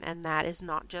Morning and that is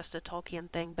not just a Tolkien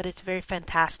thing, but it's very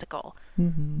fantastical.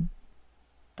 Mm-hmm.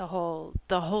 The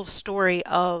whole story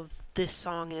of this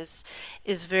song is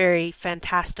very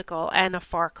fantastical and a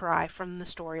far cry from the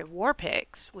story of War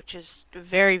Pigs, which is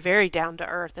very, very down to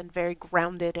earth and very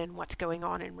grounded in what's going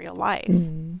on in real life.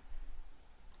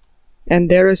 And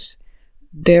they're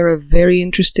a very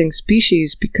interesting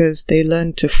species because they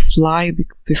learn to fly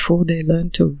before they learn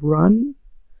to run,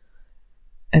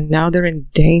 and now they're in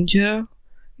danger.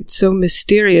 It's so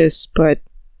mysterious, but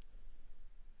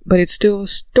it's still a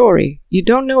story. You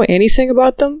don't know anything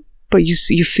about them, but you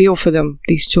feel for them,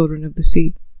 these children of the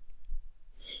sea.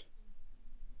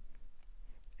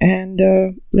 And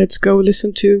let's go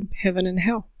listen to Heaven and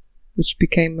Hell, which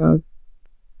became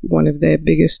one of their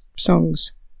biggest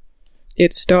songs.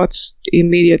 It starts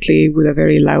immediately with a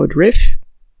very loud riff.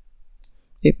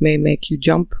 It may make you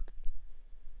jump.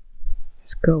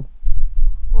 Let's go.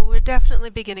 Well, we're definitely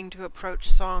beginning to approach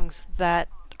songs that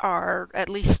are at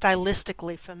least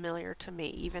stylistically familiar to me,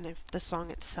 even if the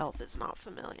song itself is not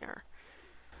familiar.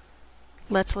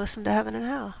 Let's listen to Heaven and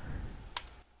Hell.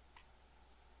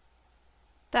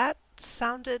 That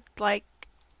sounded like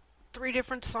 3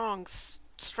 different songs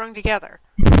strung together.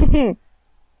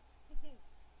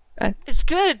 It's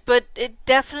good, but it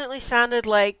definitely sounded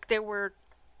like there were...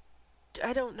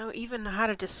 I don't know even how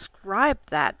to describe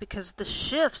that, because the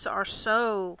shifts are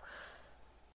so...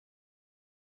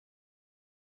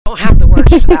 I don't have the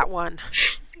words for that one.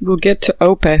 We'll get to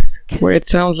Opeth, where it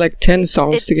sounds like 10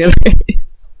 songs together.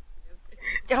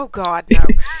 Oh God, no.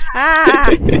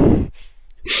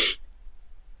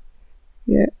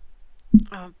 Yeah.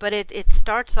 But it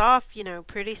starts off,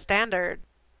 pretty standard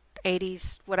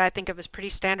 80s, what I think of as pretty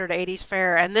standard 80s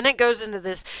fare, and then it goes into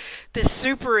this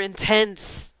super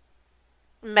intense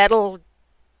metal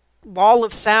wall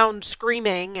of sound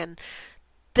screaming, and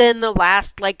then the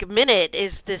last minute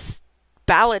is this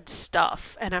ballad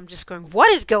stuff, and I'm just going,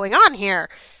 what is going on here?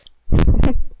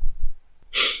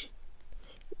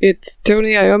 It's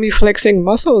Tony Iommi flexing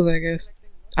muscles, I guess.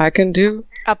 I can do.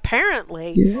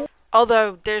 Apparently. Yeah.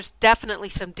 Although there's definitely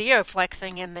some Dio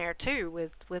flexing in there too,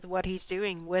 with what he's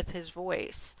doing with his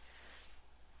voice.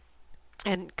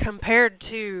 And compared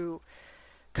to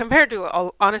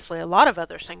honestly a lot of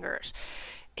other singers,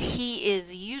 he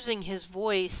is using his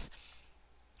voice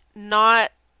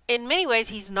not... In many ways,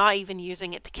 he's not even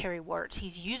using it to carry words.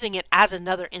 He's using it as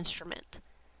another instrument.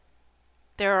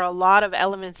 There are a lot of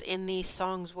elements in these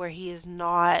songs where he is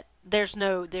not... There's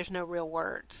no real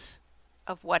words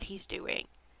of what he's doing.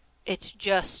 It's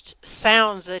just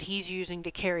sounds that he's using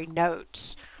to carry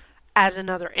notes as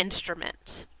another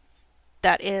instrument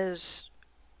that is...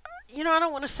 I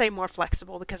don't want to say more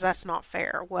flexible, because that's not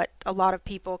fair. What a lot of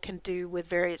people can do with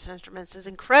various instruments is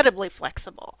incredibly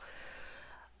flexible.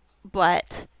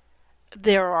 But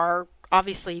there are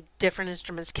obviously different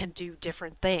instruments can do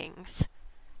different things.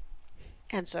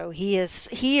 And so he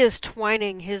is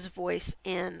twining his voice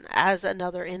in as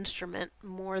another instrument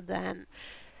more than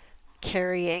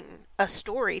carrying a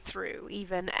story through,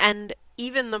 even. And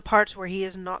even the parts where he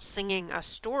is not singing a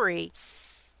story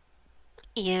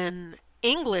in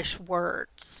English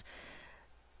words,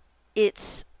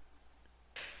 it's...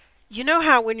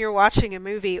 how when you're watching a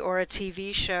movie or a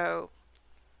TV show,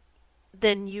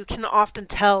 then you can often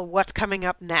tell what's coming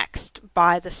up next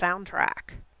by the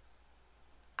soundtrack.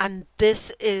 And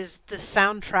this is the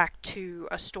soundtrack to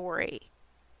a story,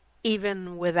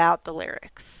 even without the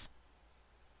lyrics.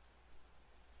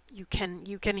 You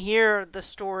can hear the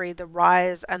story, the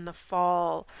rise and the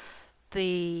fall,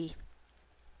 the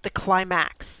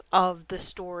climax of the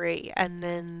story, and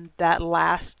then that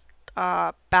last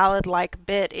ballad-like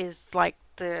bit is like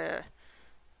the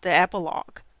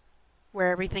epilogue,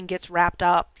 where everything gets wrapped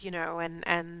up,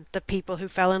 and the people who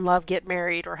fell in love get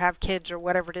married or have kids or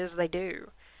whatever it is they do.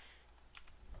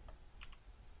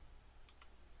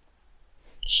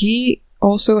 He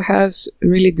also has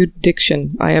really good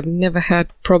diction. I have never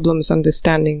had problems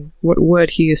understanding what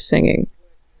word he is singing.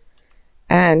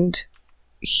 And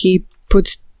he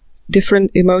puts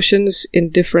different emotions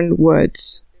in different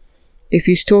words. If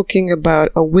he's talking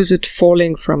about a wizard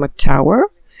falling from a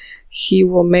tower, he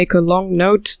will make a long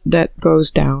note that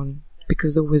goes down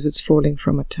because the wizard's falling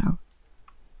from a tower.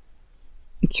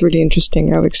 It's really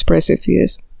interesting how expressive he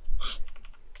is.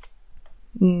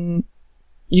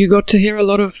 You got to hear a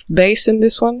lot of bass in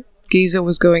this one. Giza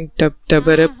was going dub dub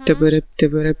dub dub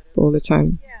dub dub all the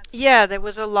time. Yeah, there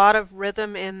was a lot of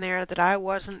rhythm in there that I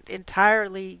wasn't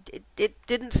entirely... It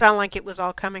didn't sound like it was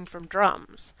all coming from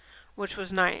drums, which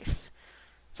was nice.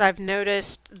 So I've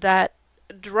noticed that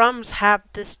drums have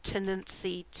this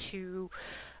tendency to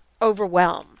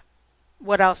overwhelm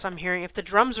what else I'm hearing. If the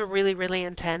drums are really, really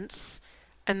intense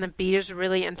and the beat is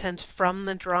really intense from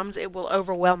the drums, it will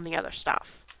overwhelm the other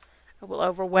stuff. It will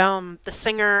overwhelm the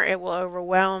singer. It will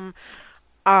overwhelm,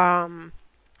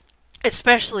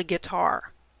 especially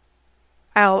guitar.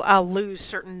 I'll lose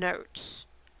certain notes,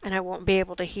 and I won't be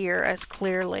able to hear as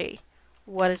clearly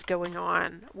what is going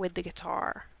on with the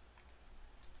guitar.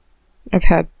 I've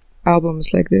had albums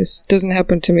like this. It doesn't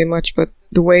happen to me much, but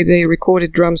the way they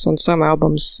recorded drums on some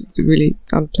albums is really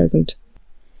unpleasant.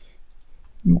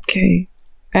 Okay.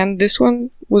 And this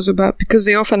one was about, because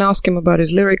they often ask him about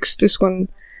his lyrics, this one,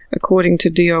 according to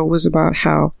Dio, was about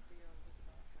how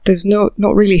there's not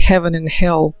really heaven and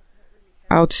hell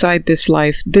outside this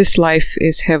life. This life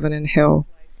is heaven and hell.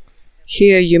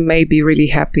 Here you may be really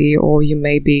happy, or you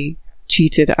may be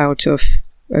cheated out of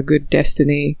a good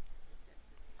destiny,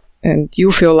 and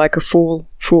you feel like a fool.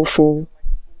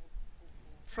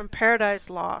 From Paradise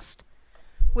Lost.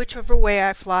 Whichever way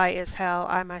I fly is hell,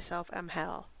 I myself am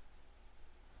hell.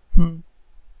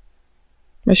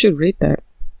 I should read that.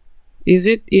 Is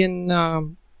it in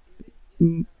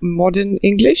modern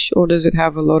English, or does it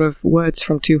have a lot of words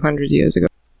from 200 years ago?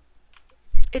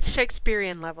 It's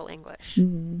Shakespearean level English.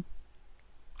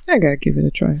 I gotta give it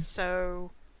a try.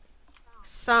 So,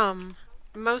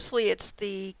 mostly it's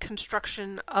the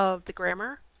construction of the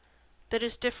grammar that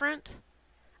is different.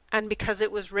 And because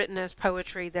it was written as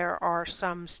poetry, there are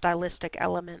some stylistic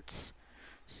elements,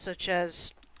 such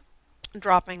as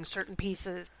dropping certain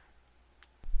pieces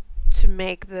to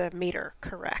make the meter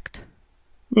correct.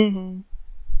 Yeah,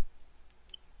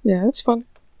 that's fun.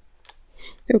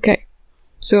 Okay,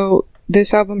 so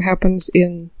this album happens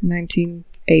in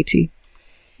 1980.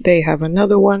 They have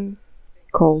another one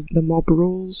called The Mob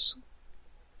Rules.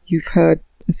 You've heard,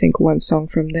 I think, one song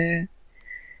from there.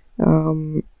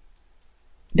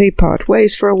 They part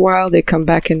ways for a while. They come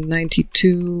back in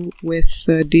 92 with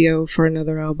Dio for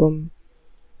another album.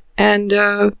 And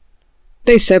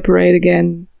they separate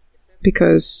again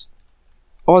because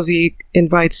Ozzy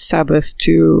invites Sabbath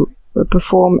to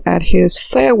perform at his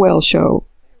farewell show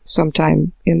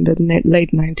sometime in the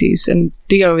late 90s. And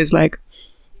Dio is like,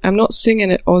 I'm not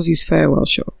singing at Ozzy's farewell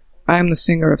show. I'm the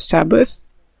singer of Sabbath.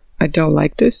 I don't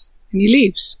like this. And he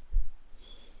leaves.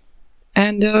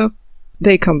 And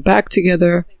they come back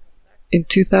together in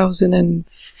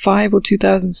 2005 or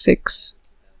 2006.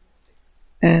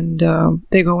 And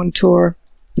they go on tour.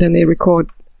 Then they record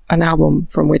an album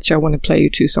from which I want to play you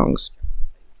 2 songs.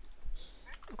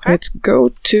 Okay. Let's go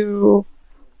to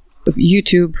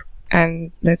YouTube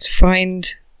and let's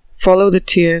find Follow the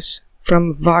Tears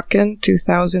from Wacken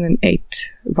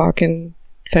 2008. Wacken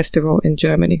Festival in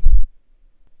Germany.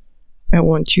 I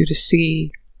want you to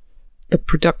see the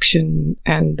production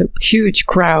and the huge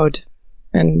crowd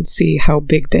and see how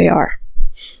big they are.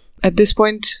 At this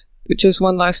point, just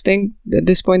one last thing. At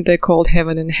this point, they're called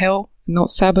Heaven and Hell, not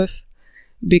Sabbath,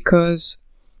 because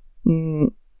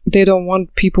they don't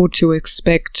want people to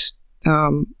expect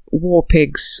War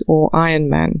Pigs or Iron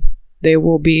Man. They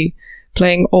will be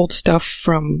playing old stuff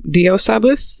from Dio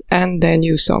Sabbath and their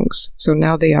new songs. So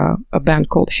now they are a band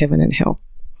called Heaven and Hell.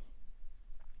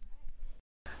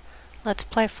 Let's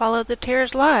play Follow the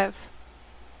Tears live.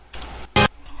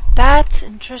 That's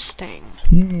interesting.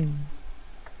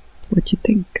 What do you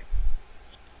think?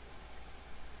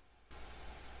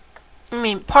 I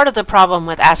mean, part of the problem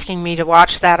with asking me to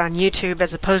watch that on YouTube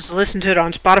as opposed to listen to it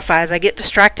on Spotify is I get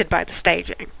distracted by the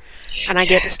staging. And I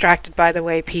get distracted by the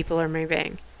way people are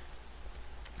moving.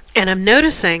 And I'm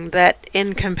noticing that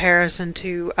in comparison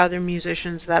to other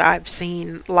musicians that I've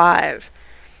seen live,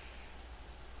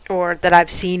 or that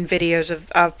I've seen videos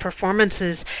of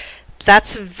performances,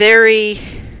 that's very...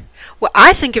 Well,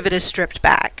 I think of it as stripped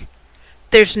back.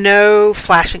 There's no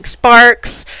flashing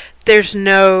sparks. There's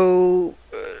no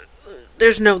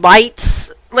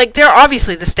lights. Like,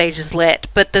 obviously the stage is lit,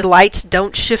 but the lights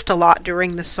don't shift a lot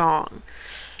during the song.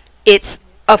 It's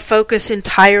a focus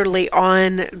entirely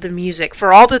on the music.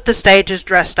 For all that the stage is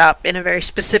dressed up in a very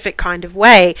specific kind of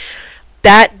way,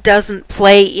 that doesn't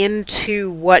play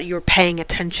into what you're paying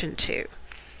attention to.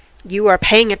 You are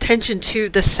paying attention to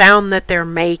the sound that they're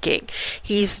making.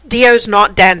 Dio's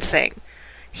not dancing.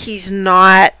 He's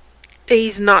not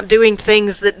doing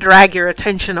things that drag your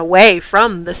attention away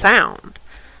from the sound.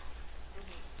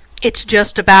 It's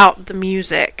just about the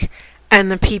music and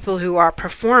the people who are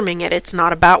performing it. It's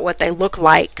not about what they look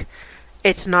like.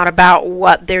 It's not about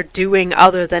what they're doing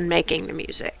other than making the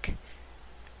music.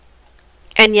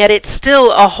 And yet it's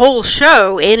still a whole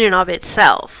show in and of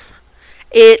itself.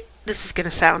 This is going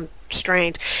to sound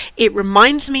strange. It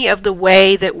reminds me of the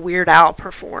way that Weird Al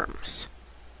performs.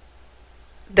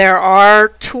 There are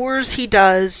tours he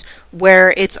does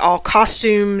where it's all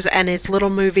costumes and it's little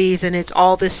movies and it's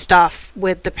all this stuff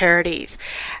with the parodies.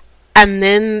 And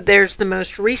then there's the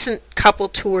most recent couple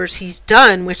tours he's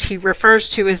done, which he refers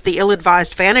to as the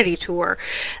Ill-Advised Vanity Tour,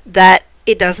 that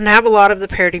it doesn't have a lot of the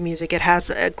parody music. It has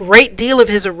a great deal of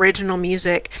his original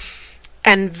music,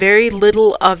 and very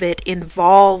little of it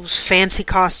involves fancy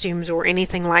costumes or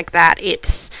anything like that.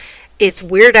 It's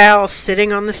Weird Al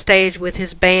sitting on the stage with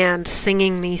his band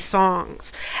singing these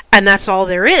songs, and that's all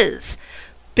there is,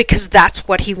 because that's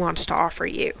what he wants to offer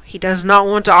you. He does not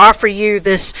want to offer you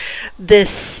this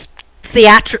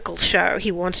theatrical show.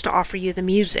 He wants to offer you the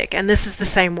music, and this is the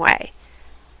same way.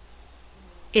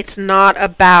 It's not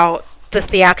about the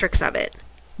theatrics of it.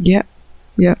 Yeah.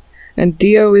 And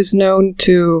Dio is known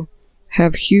to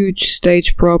have huge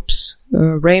stage props.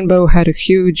 Rainbow had a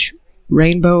huge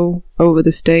rainbow over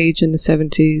the stage in the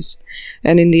 70s,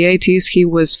 and in the 80s he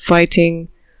was fighting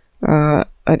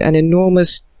an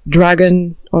enormous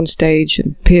dragon on stage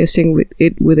and piercing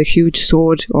it with a huge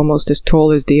sword, almost as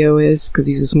tall as Dio is, because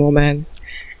he's a small man.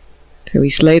 So he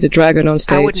slayed a dragon on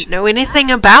stage. I wouldn't know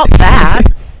anything about that.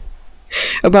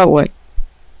 About what?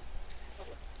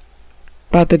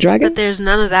 About the dragon? But there's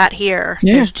none of that here.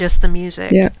 Yeah. There's just the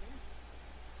music. Yeah.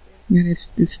 And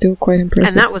it's still quite impressive.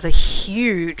 And that was a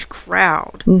huge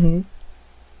crowd. Mm-hmm.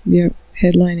 Yeah,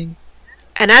 headlining.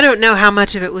 And I don't know how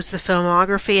much of it was the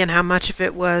filmography and how much of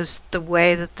it was the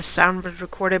way that the sound was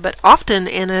recorded, but often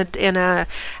in a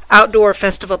outdoor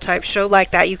festival type show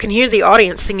like that, you can hear the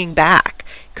audience singing back.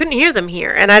 Couldn't hear them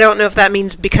here, and I don't know if that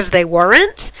means because they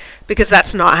weren't, because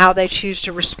that's not how they choose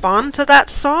to respond to that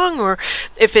song, or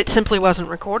if it simply wasn't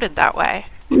recorded that way.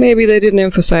 Maybe they didn't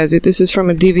emphasize it. This is from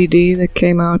a DVD that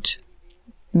came out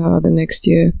the next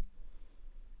year.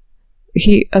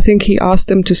 I think he asked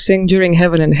them to sing during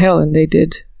Heaven and Hell, and they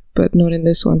did, but not in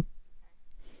this one.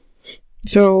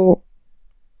 So,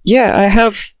 yeah, I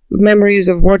have memories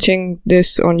of watching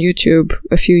this on YouTube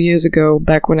a few years ago,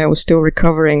 back when I was still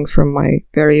recovering from my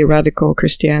very radical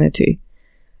Christianity,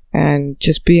 and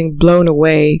just being blown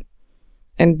away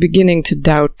and beginning to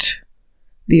doubt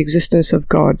the existence of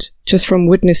God just from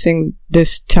witnessing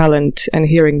this talent and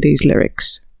hearing these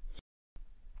lyrics.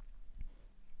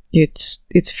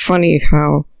 It's funny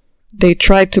how they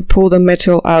tried to pull the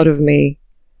metal out of me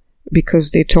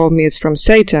because they told me it's from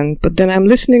Satan, but then I'm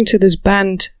listening to this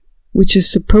band which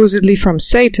is supposedly from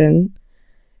Satan,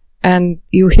 and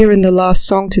you hear in the last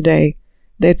song today,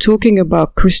 they're talking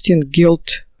about Christian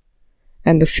guilt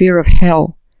and the fear of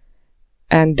hell,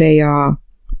 and they are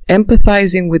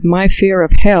empathizing with my fear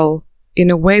of hell in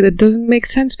a way that doesn't make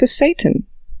sense for Satan.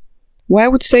 Why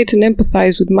would Satan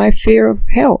empathize with my fear of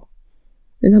hell?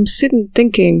 And I'm sitting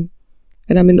thinking,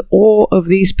 and I'm in awe of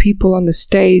these people on the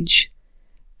stage,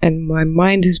 and my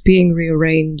mind is being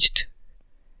rearranged.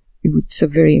 It's a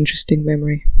very interesting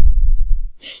memory.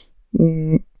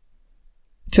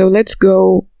 So let's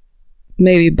go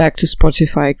maybe back to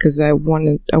Spotify, because I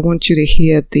want you to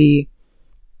hear the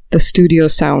studio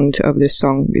sound of this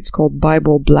song. It's called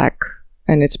Bible Black,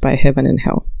 and it's by Heaven and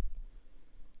Hell.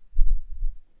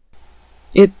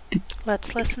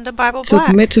 Let's listen to Bible Black.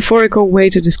 It's a metaphorical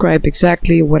way to describe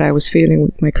exactly what I was feeling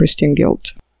with my Christian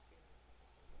guilt.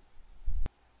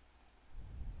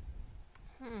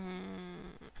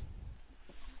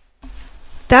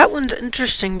 That one's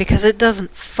interesting because it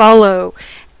doesn't follow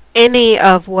any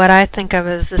of what I think of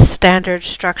as the standard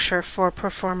structure for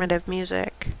performative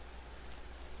music.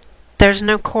 There's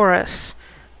no chorus.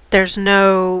 There's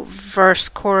no verse,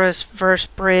 chorus, verse,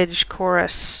 bridge,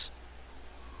 chorus.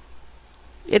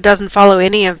 It doesn't follow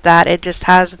any of that. It just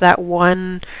has that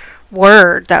one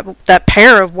word, that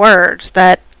pair of words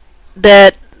that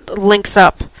links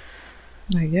up.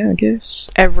 Yeah, I guess.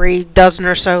 Every dozen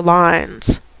or so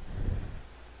lines.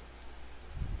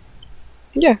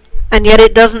 Yeah. And yet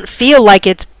it doesn't feel like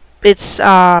it's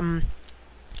imbalanced.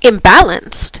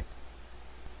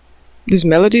 There's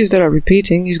melodies that are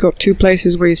repeating. He's got two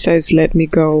places where he says, "Let me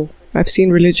go. I've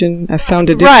seen religion. I've found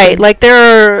addiction." Right, like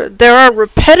there are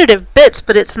repetitive bits,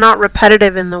 but it's not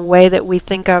repetitive in the way that we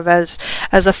think of as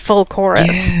a full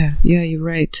chorus. Yeah, you're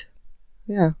right.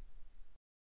 Yeah.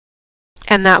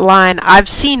 And that line, "I've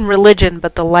seen religion,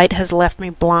 but the light has left me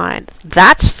blind."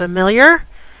 That's familiar.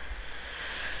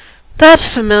 That's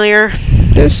familiar.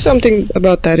 There's something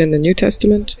about that in the New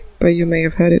Testament, but you may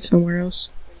have heard it somewhere else.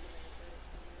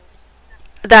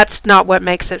 That's not what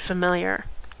makes it familiar.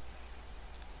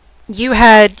 You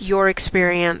had your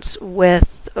experience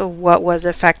with what was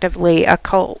effectively a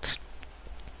cult.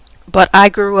 But I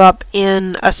grew up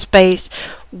in a space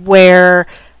where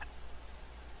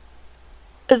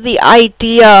the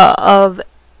idea of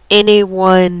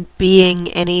anyone being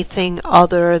anything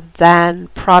other than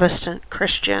Protestant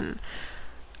Christian,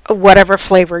 whatever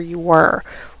flavor you were,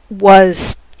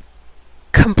 was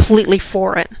completely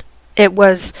foreign. It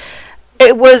was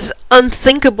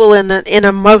unthinkable in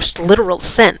a most literal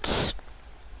sense,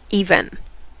 even.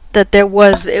 That it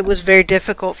was very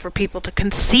difficult for people to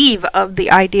conceive of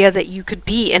the idea that you could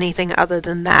be anything other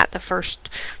than that. The first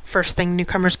thing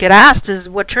newcomers get asked is,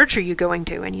 what church are you going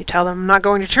to? And you tell them, I'm not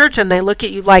going to church, and they look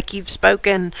at you like you've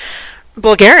spoken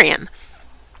Bulgarian.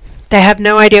 They have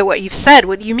no idea what you've said.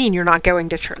 What do you mean you're not going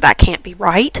to church? That can't be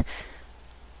right.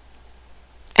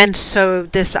 And so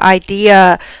this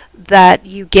idea that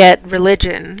you get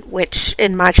religion, which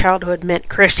in my childhood meant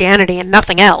Christianity and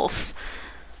nothing else,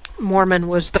 Mormon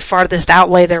was the farthest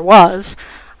outlay there was,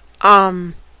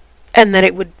 and that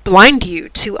it would blind you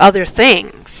to other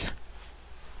things,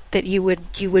 that you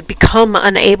would become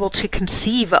unable to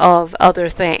conceive of other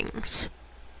things.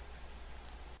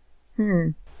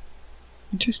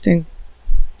 Interesting.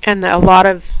 And there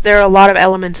are a lot of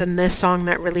elements in this song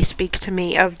that really speak to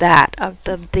me of that, of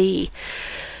the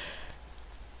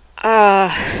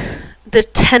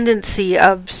tendency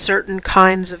of certain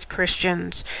kinds of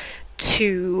Christians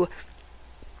to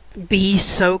be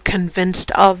so convinced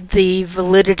of the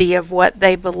validity of what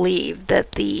they believe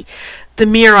that the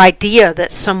mere idea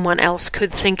that someone else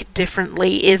could think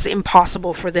differently is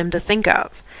impossible for them to think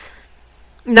of.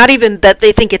 Not even that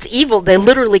they think it's evil, they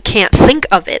literally can't think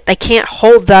of it. They can't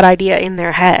hold that idea in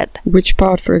their head. Which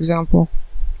part, for example?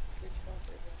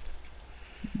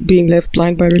 Being left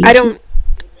blind by religion?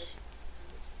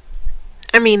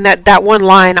 I mean, that one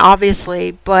line,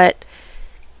 obviously, but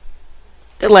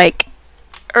like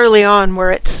early on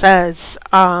where it says,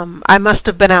 I must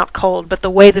have been out cold, but the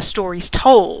way the story's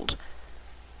told,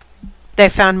 they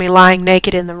found me lying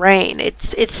naked in the rain. It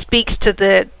speaks to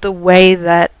the way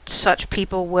that such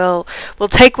people will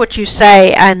take what you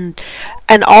say and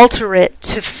alter it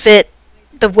to fit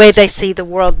the way they see the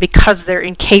world because they're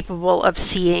incapable of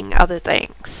seeing other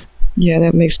things. Yeah,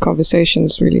 that makes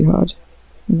conversations really hard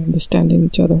and understanding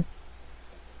each other.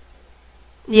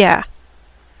 Yeah.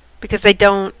 Because they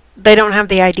don't have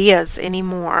the ideas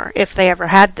anymore if they ever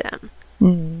had them.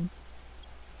 And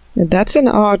that's an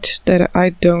art that I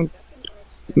don't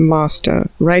master,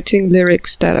 writing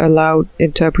lyrics that allow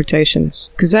interpretations,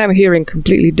 because I'm hearing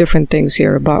completely different things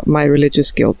here about my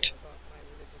religious guilt.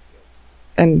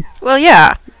 And well,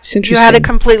 yeah, it's interesting. You had a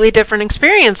completely different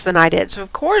experience than I did, so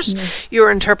of course your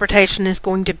interpretation is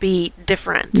going to be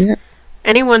different. Yeah.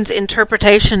 Anyone's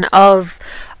interpretation of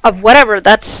whatever,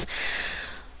 that's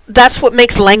what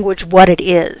makes language what it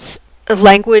is.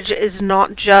 Language is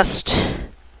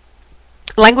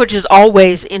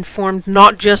always informed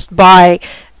not just by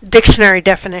dictionary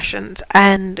definitions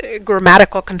and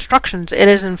grammatical constructions. It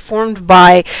is informed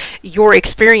by your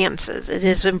experiences. It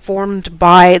is informed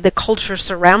by the culture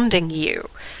surrounding you.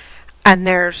 And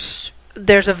there's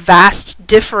a vast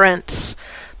difference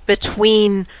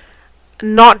between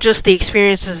not just the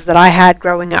experiences that I had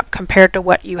growing up compared to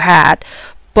what you had,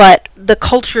 but the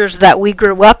cultures that we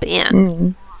grew up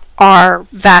in are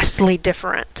vastly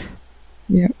different.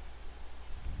 Yeah.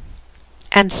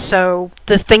 And so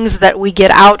the things that we get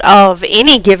out of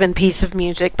any given piece of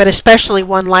music, but especially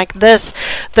one like this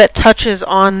that touches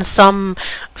on some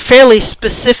fairly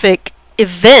specific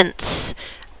events,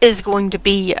 is going to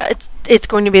be it's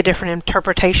going to be a different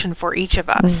interpretation for each of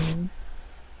us.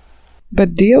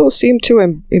 But Dio seemed to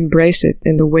embrace it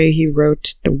in the way he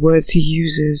wrote, the words he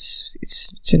uses.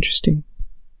 It's interesting.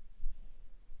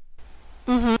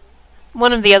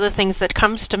 One of the other things that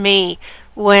comes to me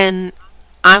when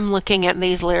I'm looking at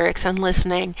these lyrics and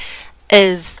listening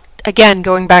is, again,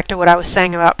 going back to what I was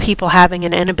saying about people having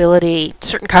an inability,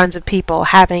 certain kinds of people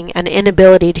having an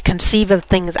inability to conceive of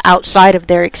things outside of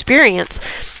their experience.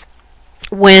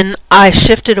 When I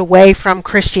shifted away from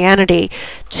Christianity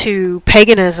to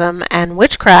paganism and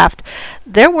witchcraft,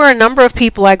 there were a number of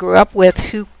people I grew up with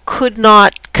who could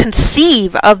not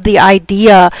conceive of the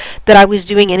idea that I was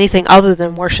doing anything other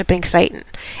than worshiping Satan.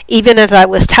 Even as I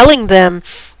was telling them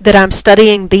that I'm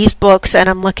studying these books and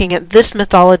I'm looking at this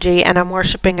mythology and I'm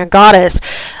worshiping a goddess,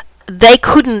 they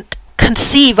couldn't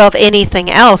conceive of anything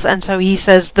else. And so he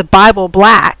says the Bible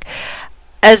black,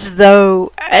 as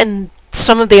though, and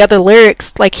some of the other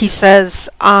lyrics, like he says,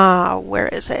 where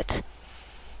is it?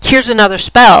 Here's another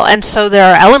spell. And so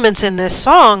there are elements in this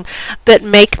song that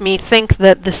make me think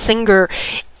that the singer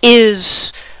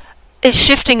is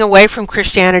shifting away from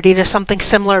Christianity to something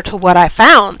similar to what I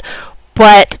found.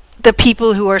 But the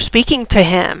people who are speaking to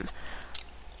him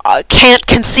can't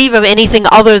conceive of anything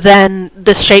other than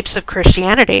the shapes of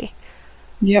Christianity.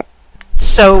 Yep.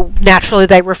 So naturally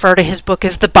they refer to his book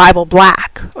as the Bible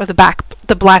Black, or the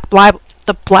Black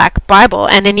Bible,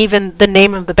 and then even the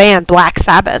name of the band, Black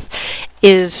Sabbath,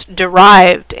 is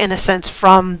derived, in a sense,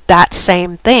 from that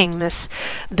same thing.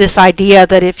 This idea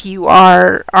that if you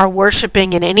are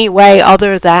worshiping in any way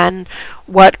other than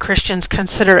what Christians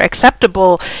consider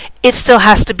acceptable, it still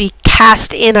has to be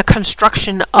cast in a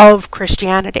construction of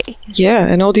Christianity. Yeah,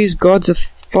 and all these gods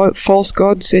are false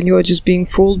gods, and you're just being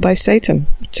fooled by Satan.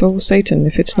 It's all Satan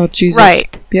if it's not Jesus.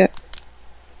 Right. Yeah.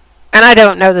 And I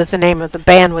don't know that the name of the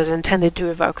band was intended to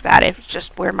evoke that. It was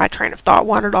just where my train of thought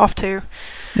wandered off to.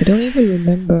 I don't even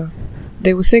remember.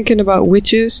 They were thinking about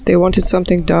witches. They wanted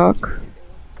something dark.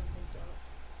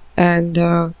 And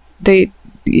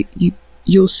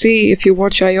you'll see if you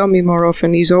watch Iommi more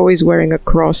often, he's always wearing a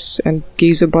cross, and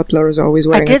Geezer Butler is always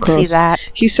wearing a cross. I did see that.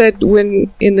 He said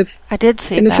in the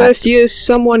first years,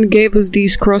 someone gave us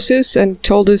these crosses and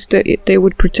told us that they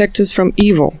would protect us from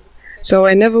evil. So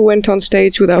I never went on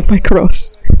stage without my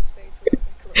cross.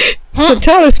 It's a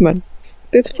talisman.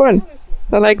 It's fun.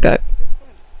 I like that.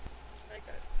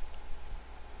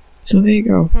 So there you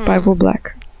go. Bible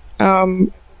Black.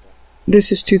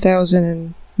 This is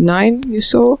 2009, you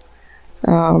saw.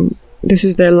 This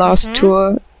is their last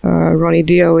tour. Ronnie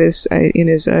Dio is in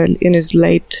his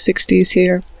late 60s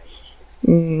here.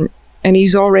 And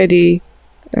he's already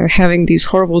having these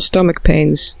horrible stomach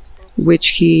pains, which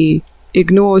he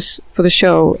ignores for the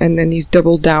show, and then he's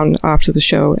doubled down after the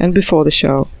show and before the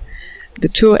show. The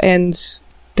tour ends,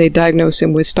 they diagnose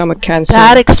him with stomach cancer.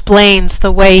 That explains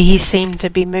the way he seemed to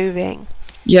be moving.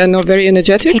 Yeah, not very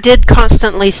energetic? He did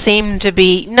constantly seem to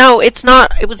be... No, it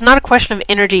was not a question of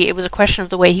energy, it was a question of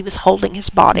the way he was holding his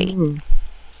body.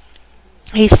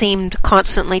 He seemed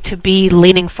constantly to be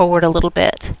leaning forward a little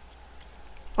bit.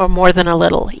 Or more than a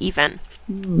little, even.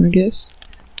 I guess.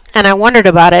 And I wondered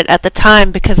about it at the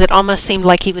time because it almost seemed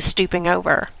like he was stooping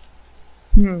over.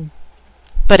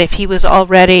 But if he was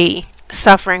already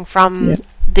suffering from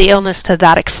the illness to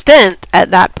that extent at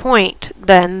that point,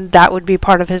 then that would be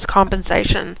part of his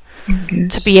compensation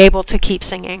to be able to keep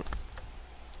singing.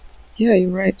 Yeah, you're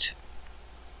right.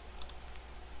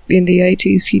 In the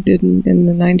 80s he didn't, in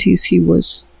the 90s he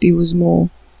was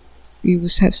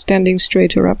standing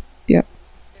straighter up. Yeah.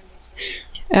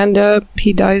 And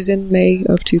he dies in May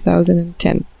of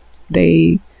 2010.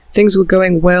 Things were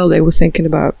going well. They were thinking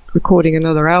about recording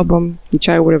another album, which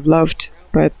I would have loved,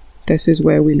 but this is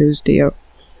where we lose Dio.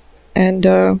 And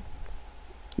 1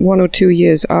 or 2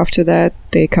 years after that,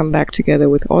 they come back together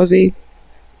with Ozzy.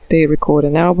 They record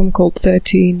an album called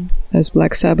 13 as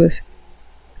Black Sabbath,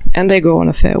 and they go on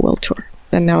a farewell tour.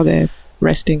 And now they're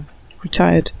resting,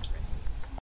 retired.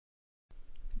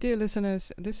 Dear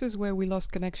listeners, this is where we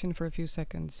lost connection for a few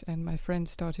seconds, and my friend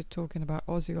started talking about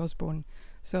Ozzy Osbourne.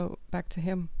 So, back to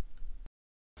him.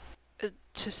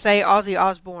 To say Ozzy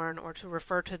Osbourne, or to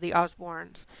refer to the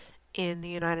Osbournes in the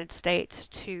United States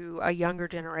to a younger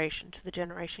generation, to the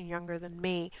generation younger than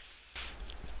me,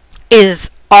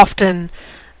 is often...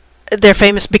 They're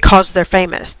famous because they're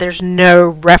famous. There's no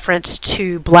reference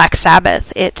to Black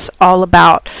Sabbath. It's all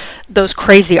about those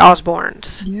crazy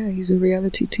Osbournes. Yeah, he's a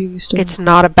reality TV star. It's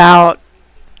not about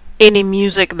any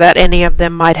music that any of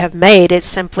them might have made. It's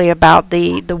simply about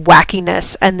the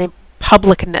wackiness and the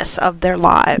publicness of their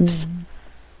lives.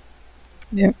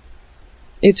 Yeah.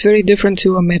 It's very different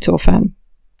to a metal fan.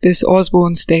 This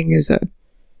Osbournes thing is a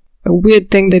weird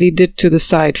thing that he did to the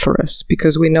side for us,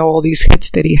 because we know all these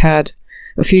hits that he had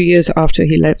a few years after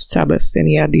he left Sabbath, and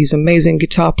he had these amazing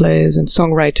guitar players and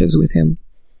songwriters with him.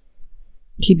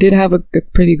 He did have a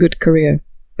pretty good career,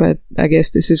 but I guess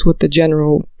this is what the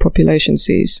general population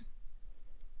sees.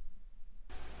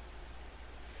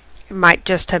 It might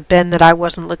just have been that I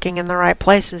wasn't looking in the right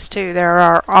places, too. There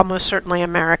are almost certainly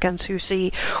Americans who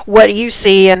see what you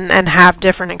see and have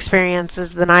different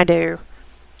experiences than I do.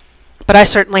 But I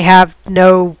certainly have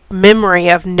no memory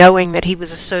of knowing that he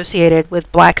was associated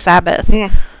with Black Sabbath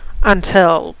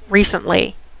until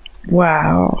recently.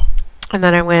 Wow. And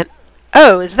then I went,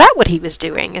 oh, is that what he was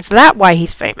doing? Is that why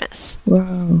he's famous?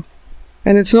 Wow.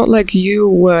 And it's not like you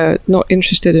were not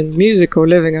interested in music or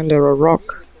living under a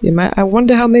rock. I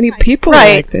wonder how many people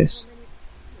are like this.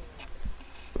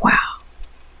 Wow.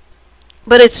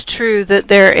 But it's true that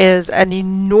there is an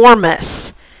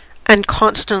enormous and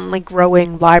constantly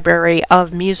growing library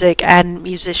of music and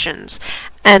musicians,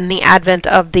 and the advent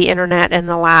of the internet in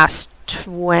the last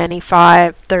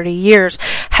 25, 30 years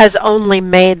has only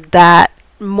made that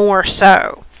more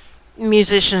so.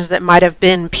 Musicians that might have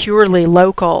been purely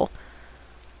local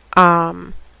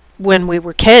when we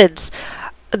were kids,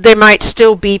 they might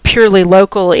still be purely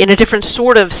local in a different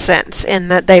sort of sense, in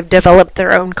that they've developed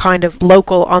their own kind of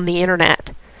local on the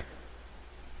internet.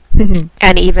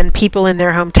 And even people in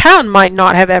their hometown might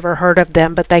not have ever heard of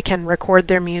them, but they can record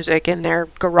their music in their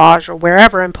garage or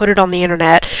wherever and put it on the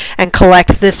internet and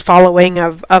collect this following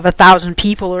of 1,000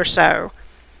 people or so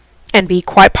and be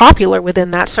quite popular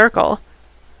within that circle.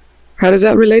 How does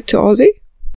that relate to Ozzy?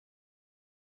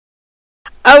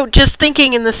 Oh, just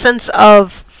thinking in the sense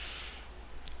of,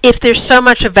 if there's so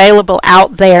much available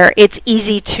out there, it's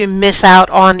easy to miss out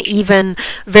on even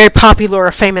very popular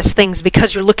or famous things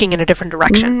because you're looking in a different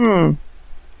direction.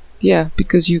 Yeah,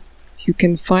 because you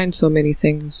can find so many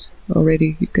things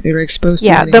already. You're exposed to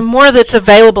Yeah, many. the more that's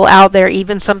available out there,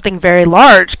 even something very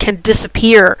large can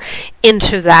disappear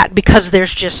into that because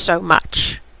there's just so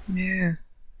much.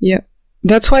 Yeah.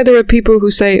 That's why there are people who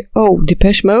say, "Oh,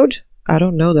 Depeche Mode? I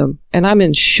don't know them." And I'm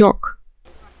in shock.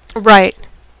 Right.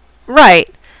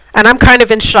 And I'm kind of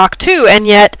in shock too, and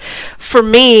yet, for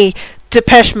me,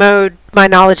 Depeche Mode, my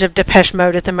knowledge of Depeche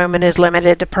Mode at the moment is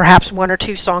limited to perhaps 1 or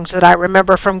 2 songs that I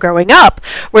remember from growing up,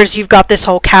 whereas you've got this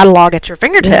whole catalog at your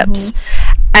fingertips.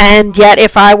 And yet,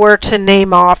 if I were to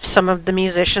name off some of the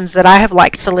musicians that I have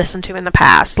liked to listen to in the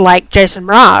past, like Jason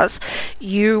Mraz,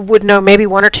 you would know maybe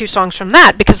 1 or 2 songs from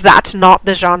that, because that's not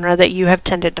the genre that you have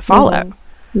tended to follow.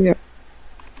 Yeah.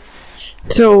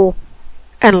 So...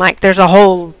 And, there's a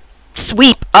whole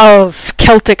sweep of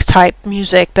Celtic type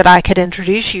music that I could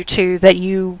introduce you to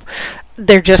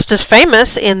they're just as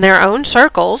famous in their own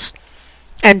circles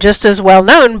and just as well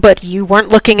known, but you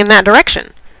weren't looking in that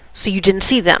direction, so you didn't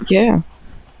see them. Yeah.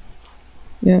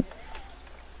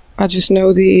 I just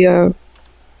know the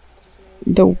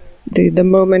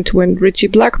moment when Richie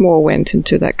Blackmore went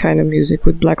into that kind of music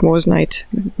with Blackmore's Night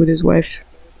with his wife.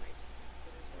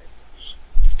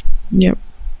 Yep.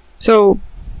 So,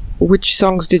 which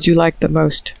songs did you like the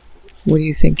most? What do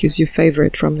you think is your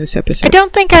favorite from this episode? I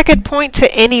don't think I could point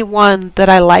to any one that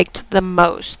I liked the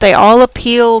most. They all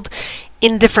appealed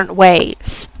in different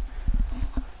ways.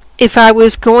 If I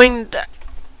was going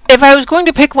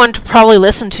to pick one to probably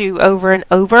listen to over and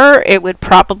over, it would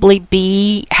probably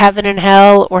be Heaven and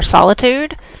Hell or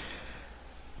Solitude.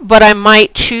 But I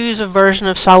might choose a version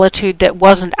of Solitude that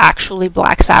wasn't actually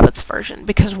Black Sabbath's version,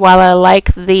 because while I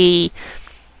like the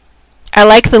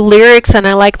lyrics and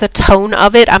I like the tone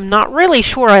of it, I'm not really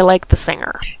sure I like the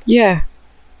singer. Yeah.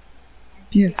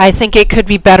 I think it could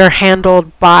be better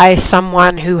handled by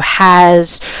someone who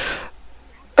has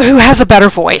a better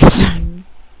voice.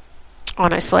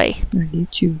 Honestly. I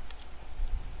get you.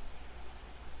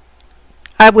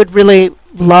 I would really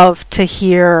love to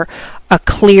hear a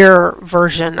clear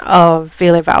version of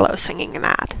Ville Valo singing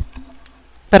that.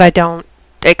 But I don't.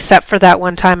 Except for that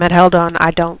one time at Heldon,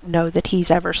 I don't know that he's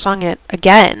ever sung it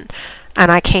again,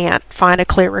 and I can't find a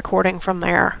clear recording from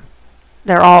there.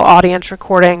 They're all audience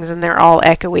recordings, and they're all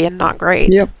echoey and not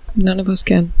great. Yep, none of us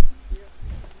can.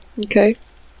 Okay,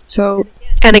 so...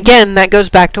 And again, that goes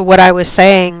back to what I was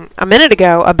saying a minute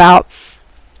ago about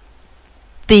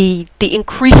the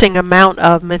increasing amount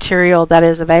of material that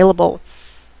is available.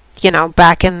 You know,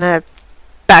 back in the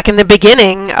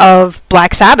beginning of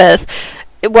Black Sabbath,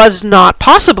 it was not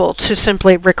possible to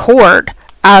simply record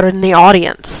out in the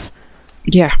audience.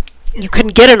 Yeah. You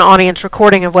couldn't get an audience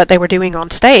recording of what they were doing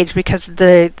on stage because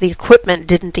the equipment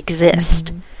didn't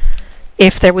exist.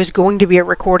 If there was going to be a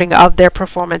recording of their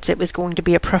performance, it was going to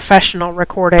be a professional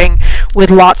recording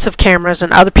with lots of cameras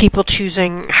and other people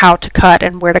choosing how to cut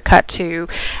and where to cut to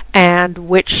and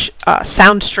which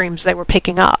sound streams they were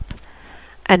picking up.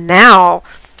 And now...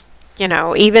 You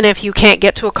know, even if you can't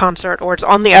get to a concert or it's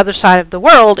on the other side of the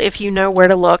world, if you know where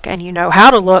to look and you know how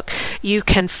to look, you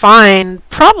can find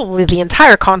probably the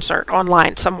entire concert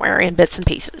online somewhere in bits and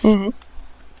pieces.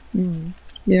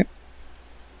 Yeah.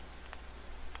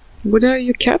 What are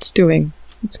your cats doing?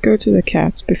 Let's go to the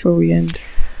cats before we end.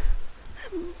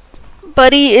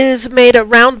 Buddy is made a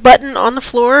round button on the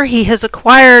floor. He has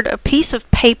acquired a piece of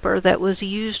paper that was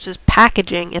used as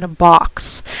packaging in a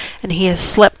box, and he has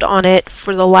slept on it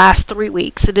for the last 3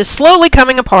 weeks. It is slowly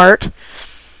coming apart.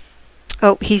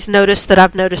 Oh, he's noticed that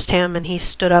I've noticed him, and he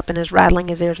stood up and is rattling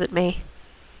his ears at me.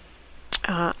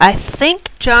 I think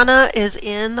Jana is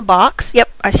in the box. Yep,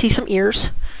 I see some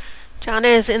ears. Jana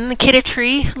is in the kitty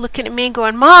tree looking at me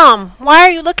going, "Mom, why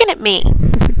are you looking at me?"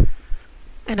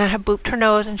 And I have booped her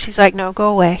nose, and she's like, "No, go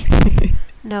away."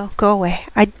 No, go away.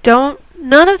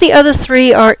 None of the other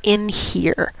 3 are in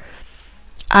here.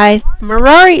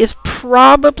 Mirari is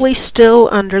probably still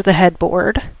under the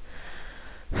headboard.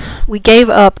 We gave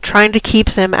up trying to keep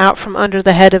them out from under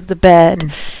the head of the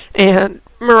bed, and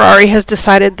Mirari has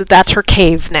decided that that's her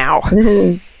cave now.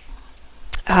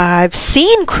 I've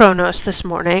seen Kronos this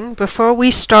morning. Before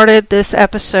we started this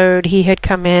episode, he had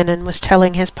come in and was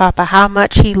telling his papa how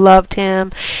much he loved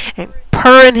him and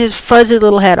purring his fuzzy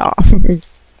little head off.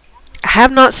 I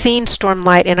have not seen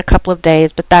Stormlight in a couple of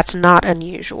days, but that's not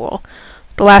unusual.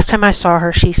 The last time I saw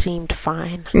her, she seemed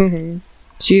fine. Mm-hmm.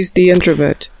 She's the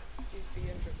introvert.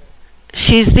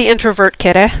 She's the introvert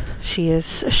kitty. She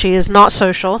is not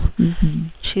social. Mm-hmm.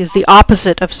 She is the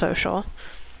opposite of social.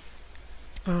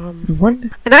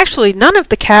 And actually, none of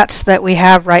the cats that we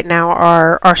have right now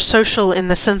are social in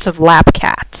the sense of lap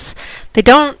cats. They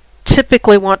don't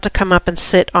typically want to come up and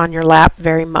sit on your lap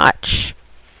very much.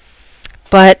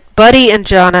 But Buddy and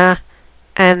Jana,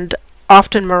 and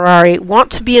often Mirari,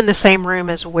 want to be in the same room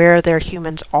as where their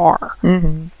humans are.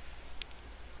 Mm-hmm.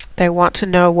 They want to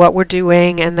know what we're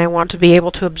doing, and they want to be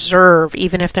able to observe,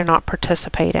 even if they're not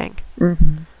participating.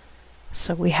 Mm-hmm.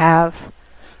 So we have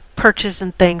perches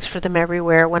and things for them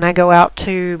everywhere. When I go out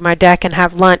to my deck and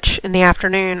have lunch in the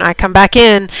afternoon, I come back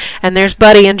in, and there's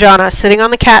Buddy and Jana sitting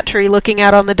on the cat tree looking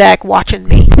out on the deck watching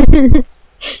me.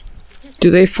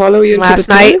 Do they follow you Last into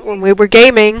the night when we were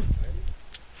gaming,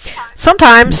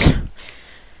 sometimes.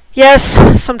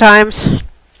 Yes, sometimes.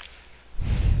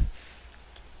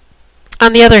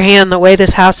 On the other hand, the way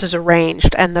this house is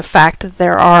arranged and the fact that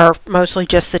there are mostly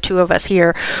just the two of us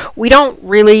here, we don't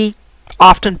really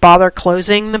often bother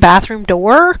closing the bathroom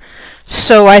door.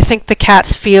 So I think the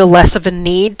cats feel less of a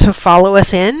need to follow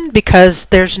us in because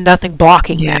there's nothing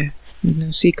blocking them. There's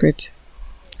no secret.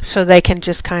 So they can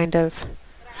just kind of...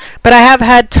 But I have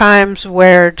had times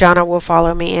where Jana will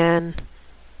follow me in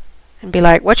and be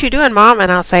like, "What you doing, Mom?"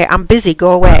 And I'll say, "I'm busy,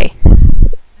 go away."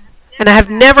 And I have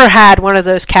never had one of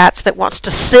those cats that wants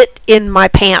to sit in my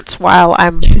pants while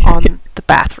I'm on the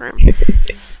bathroom.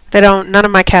 None of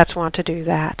my cats want to do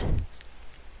that.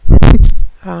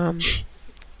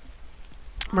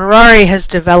 Mirari has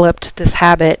developed this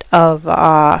habit of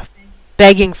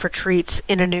begging for treats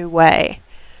in a new way.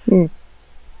 Mm.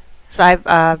 So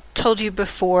I've told you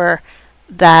before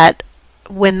that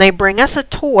when they bring us a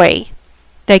toy,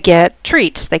 they get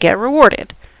treats, they get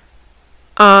rewarded.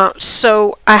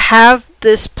 So I have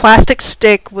this plastic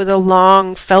stick with a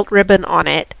long felt ribbon on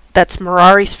it that's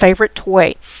Mirari's favorite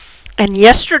toy. And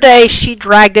yesterday she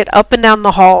dragged it up and down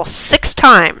the hall 6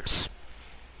 times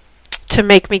to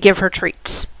make me give her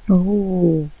treats.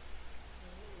 Oh.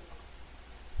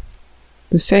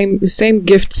 The same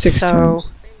gift 6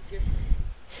 times.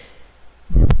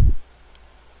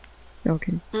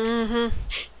 Okay. Mm-hmm.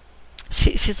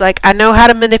 She's like, "I know how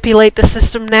to manipulate the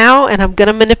system now, and I'm going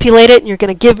to manipulate it, and you're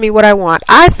going to give me what I want."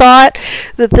 I thought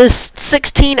that this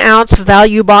 16-ounce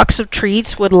value box of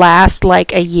treats would last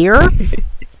like a year.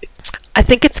 I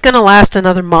think it's going to last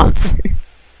another month.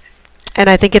 And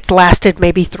I think it's lasted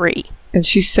maybe 3. And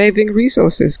she's saving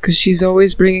resources, because she's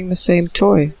always bringing the same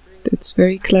toy. That's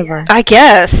very clever. I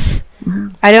guess. Wow.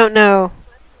 I don't know.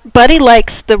 Buddy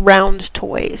likes the round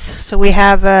toys. So we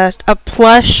have a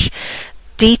plush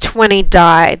D20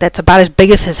 die that's about as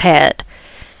big as his head.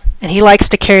 And he likes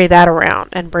to carry that around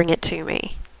and bring it to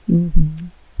me. Mm-hmm.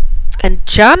 And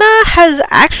Jana has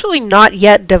actually not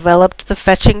yet developed the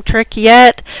fetching trick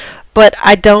yet, but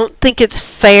I don't think it's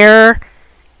fair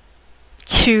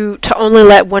to only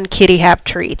let one kitty have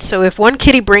treats. So if one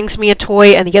kitty brings me a toy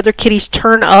and the other kitties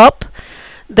turn up,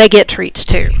 they get treats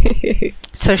too.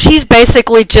 So she's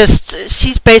basically just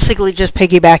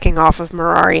piggybacking off of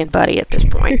Mirari and Buddy at this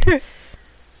point.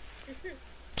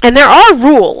 And there are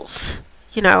rules.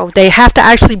 You know, they have to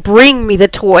actually bring me the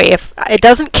toy. If it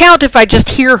doesn't count if I just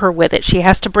hear her with it. She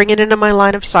has to bring it into my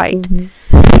line of sight. Mm-hmm.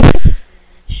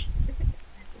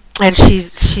 And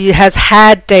she has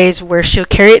had days where she'll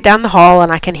carry it down the hall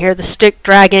and I can hear the stick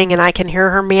dragging and I can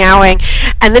hear her meowing.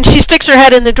 And then she sticks her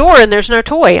head in the door and there's no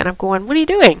toy. And I'm going, "What are you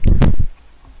doing?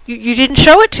 You didn't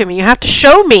show it to me. You have to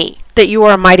show me that you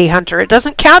are a mighty hunter. It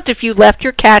doesn't count if you left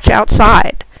your catch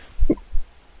outside."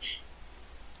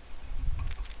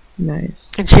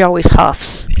 Nice. And she always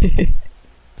huffs.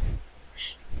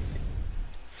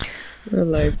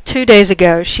 Like 2 days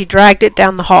ago, she dragged it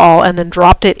down the hall and then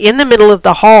dropped it in the middle of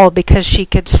the hall because she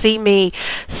could see me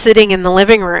sitting in the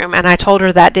living room, and I told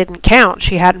her that didn't count.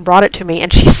 She hadn't brought it to me,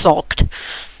 and she sulked.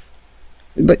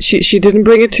 But she didn't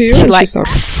bring it to you?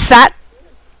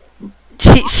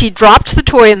 She dropped the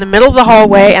toy in the middle of the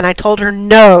hallway, and I told her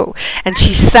no, and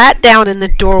she sat down in the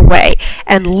doorway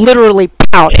and literally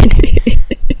pouted.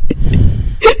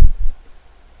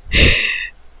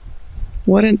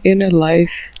 What an inner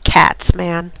life. Cats,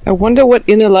 man. I wonder what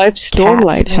inner life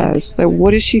Stormlight has. Like,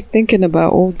 what is she thinking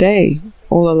about all day,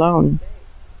 all alone?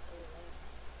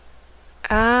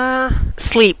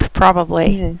 Sleep,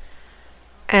 probably. Mm.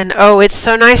 And, oh, it's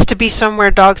so nice to be somewhere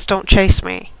dogs don't chase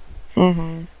me.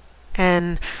 Mm-hmm.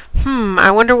 And, I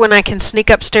wonder when I can sneak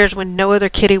upstairs when no other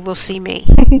kitty will see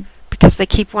me. Because they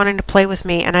keep wanting to play with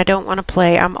me, and I don't want to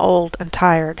play. I'm old and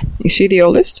tired. Is she the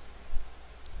oldest?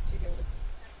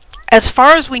 As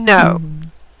far as we know.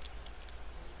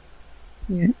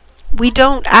 Yeah. We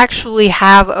don't actually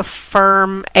have a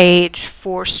firm age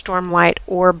for Stormlight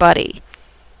or Buddy.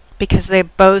 Because they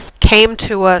both came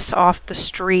to us off the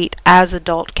street as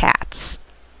adult cats.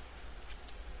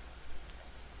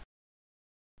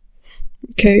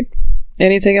 Okay.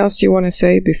 Anything else you want to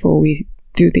say before we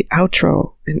do the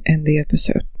outro and end the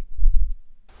episode?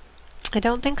 I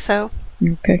don't think so.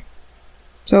 Okay.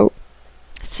 So,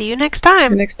 see you next time.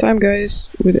 See you next time, guys,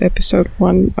 with episode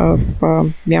 1 of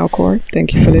Meowcore.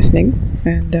 Thank you for listening.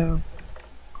 And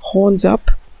horns up.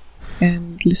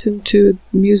 And listen to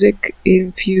music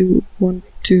if you want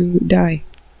to die,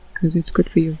 because it's good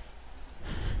for you.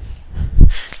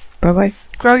 Bye-bye.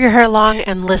 Grow your hair long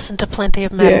and listen to plenty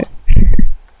of metal. Yeah.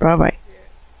 Bye-bye.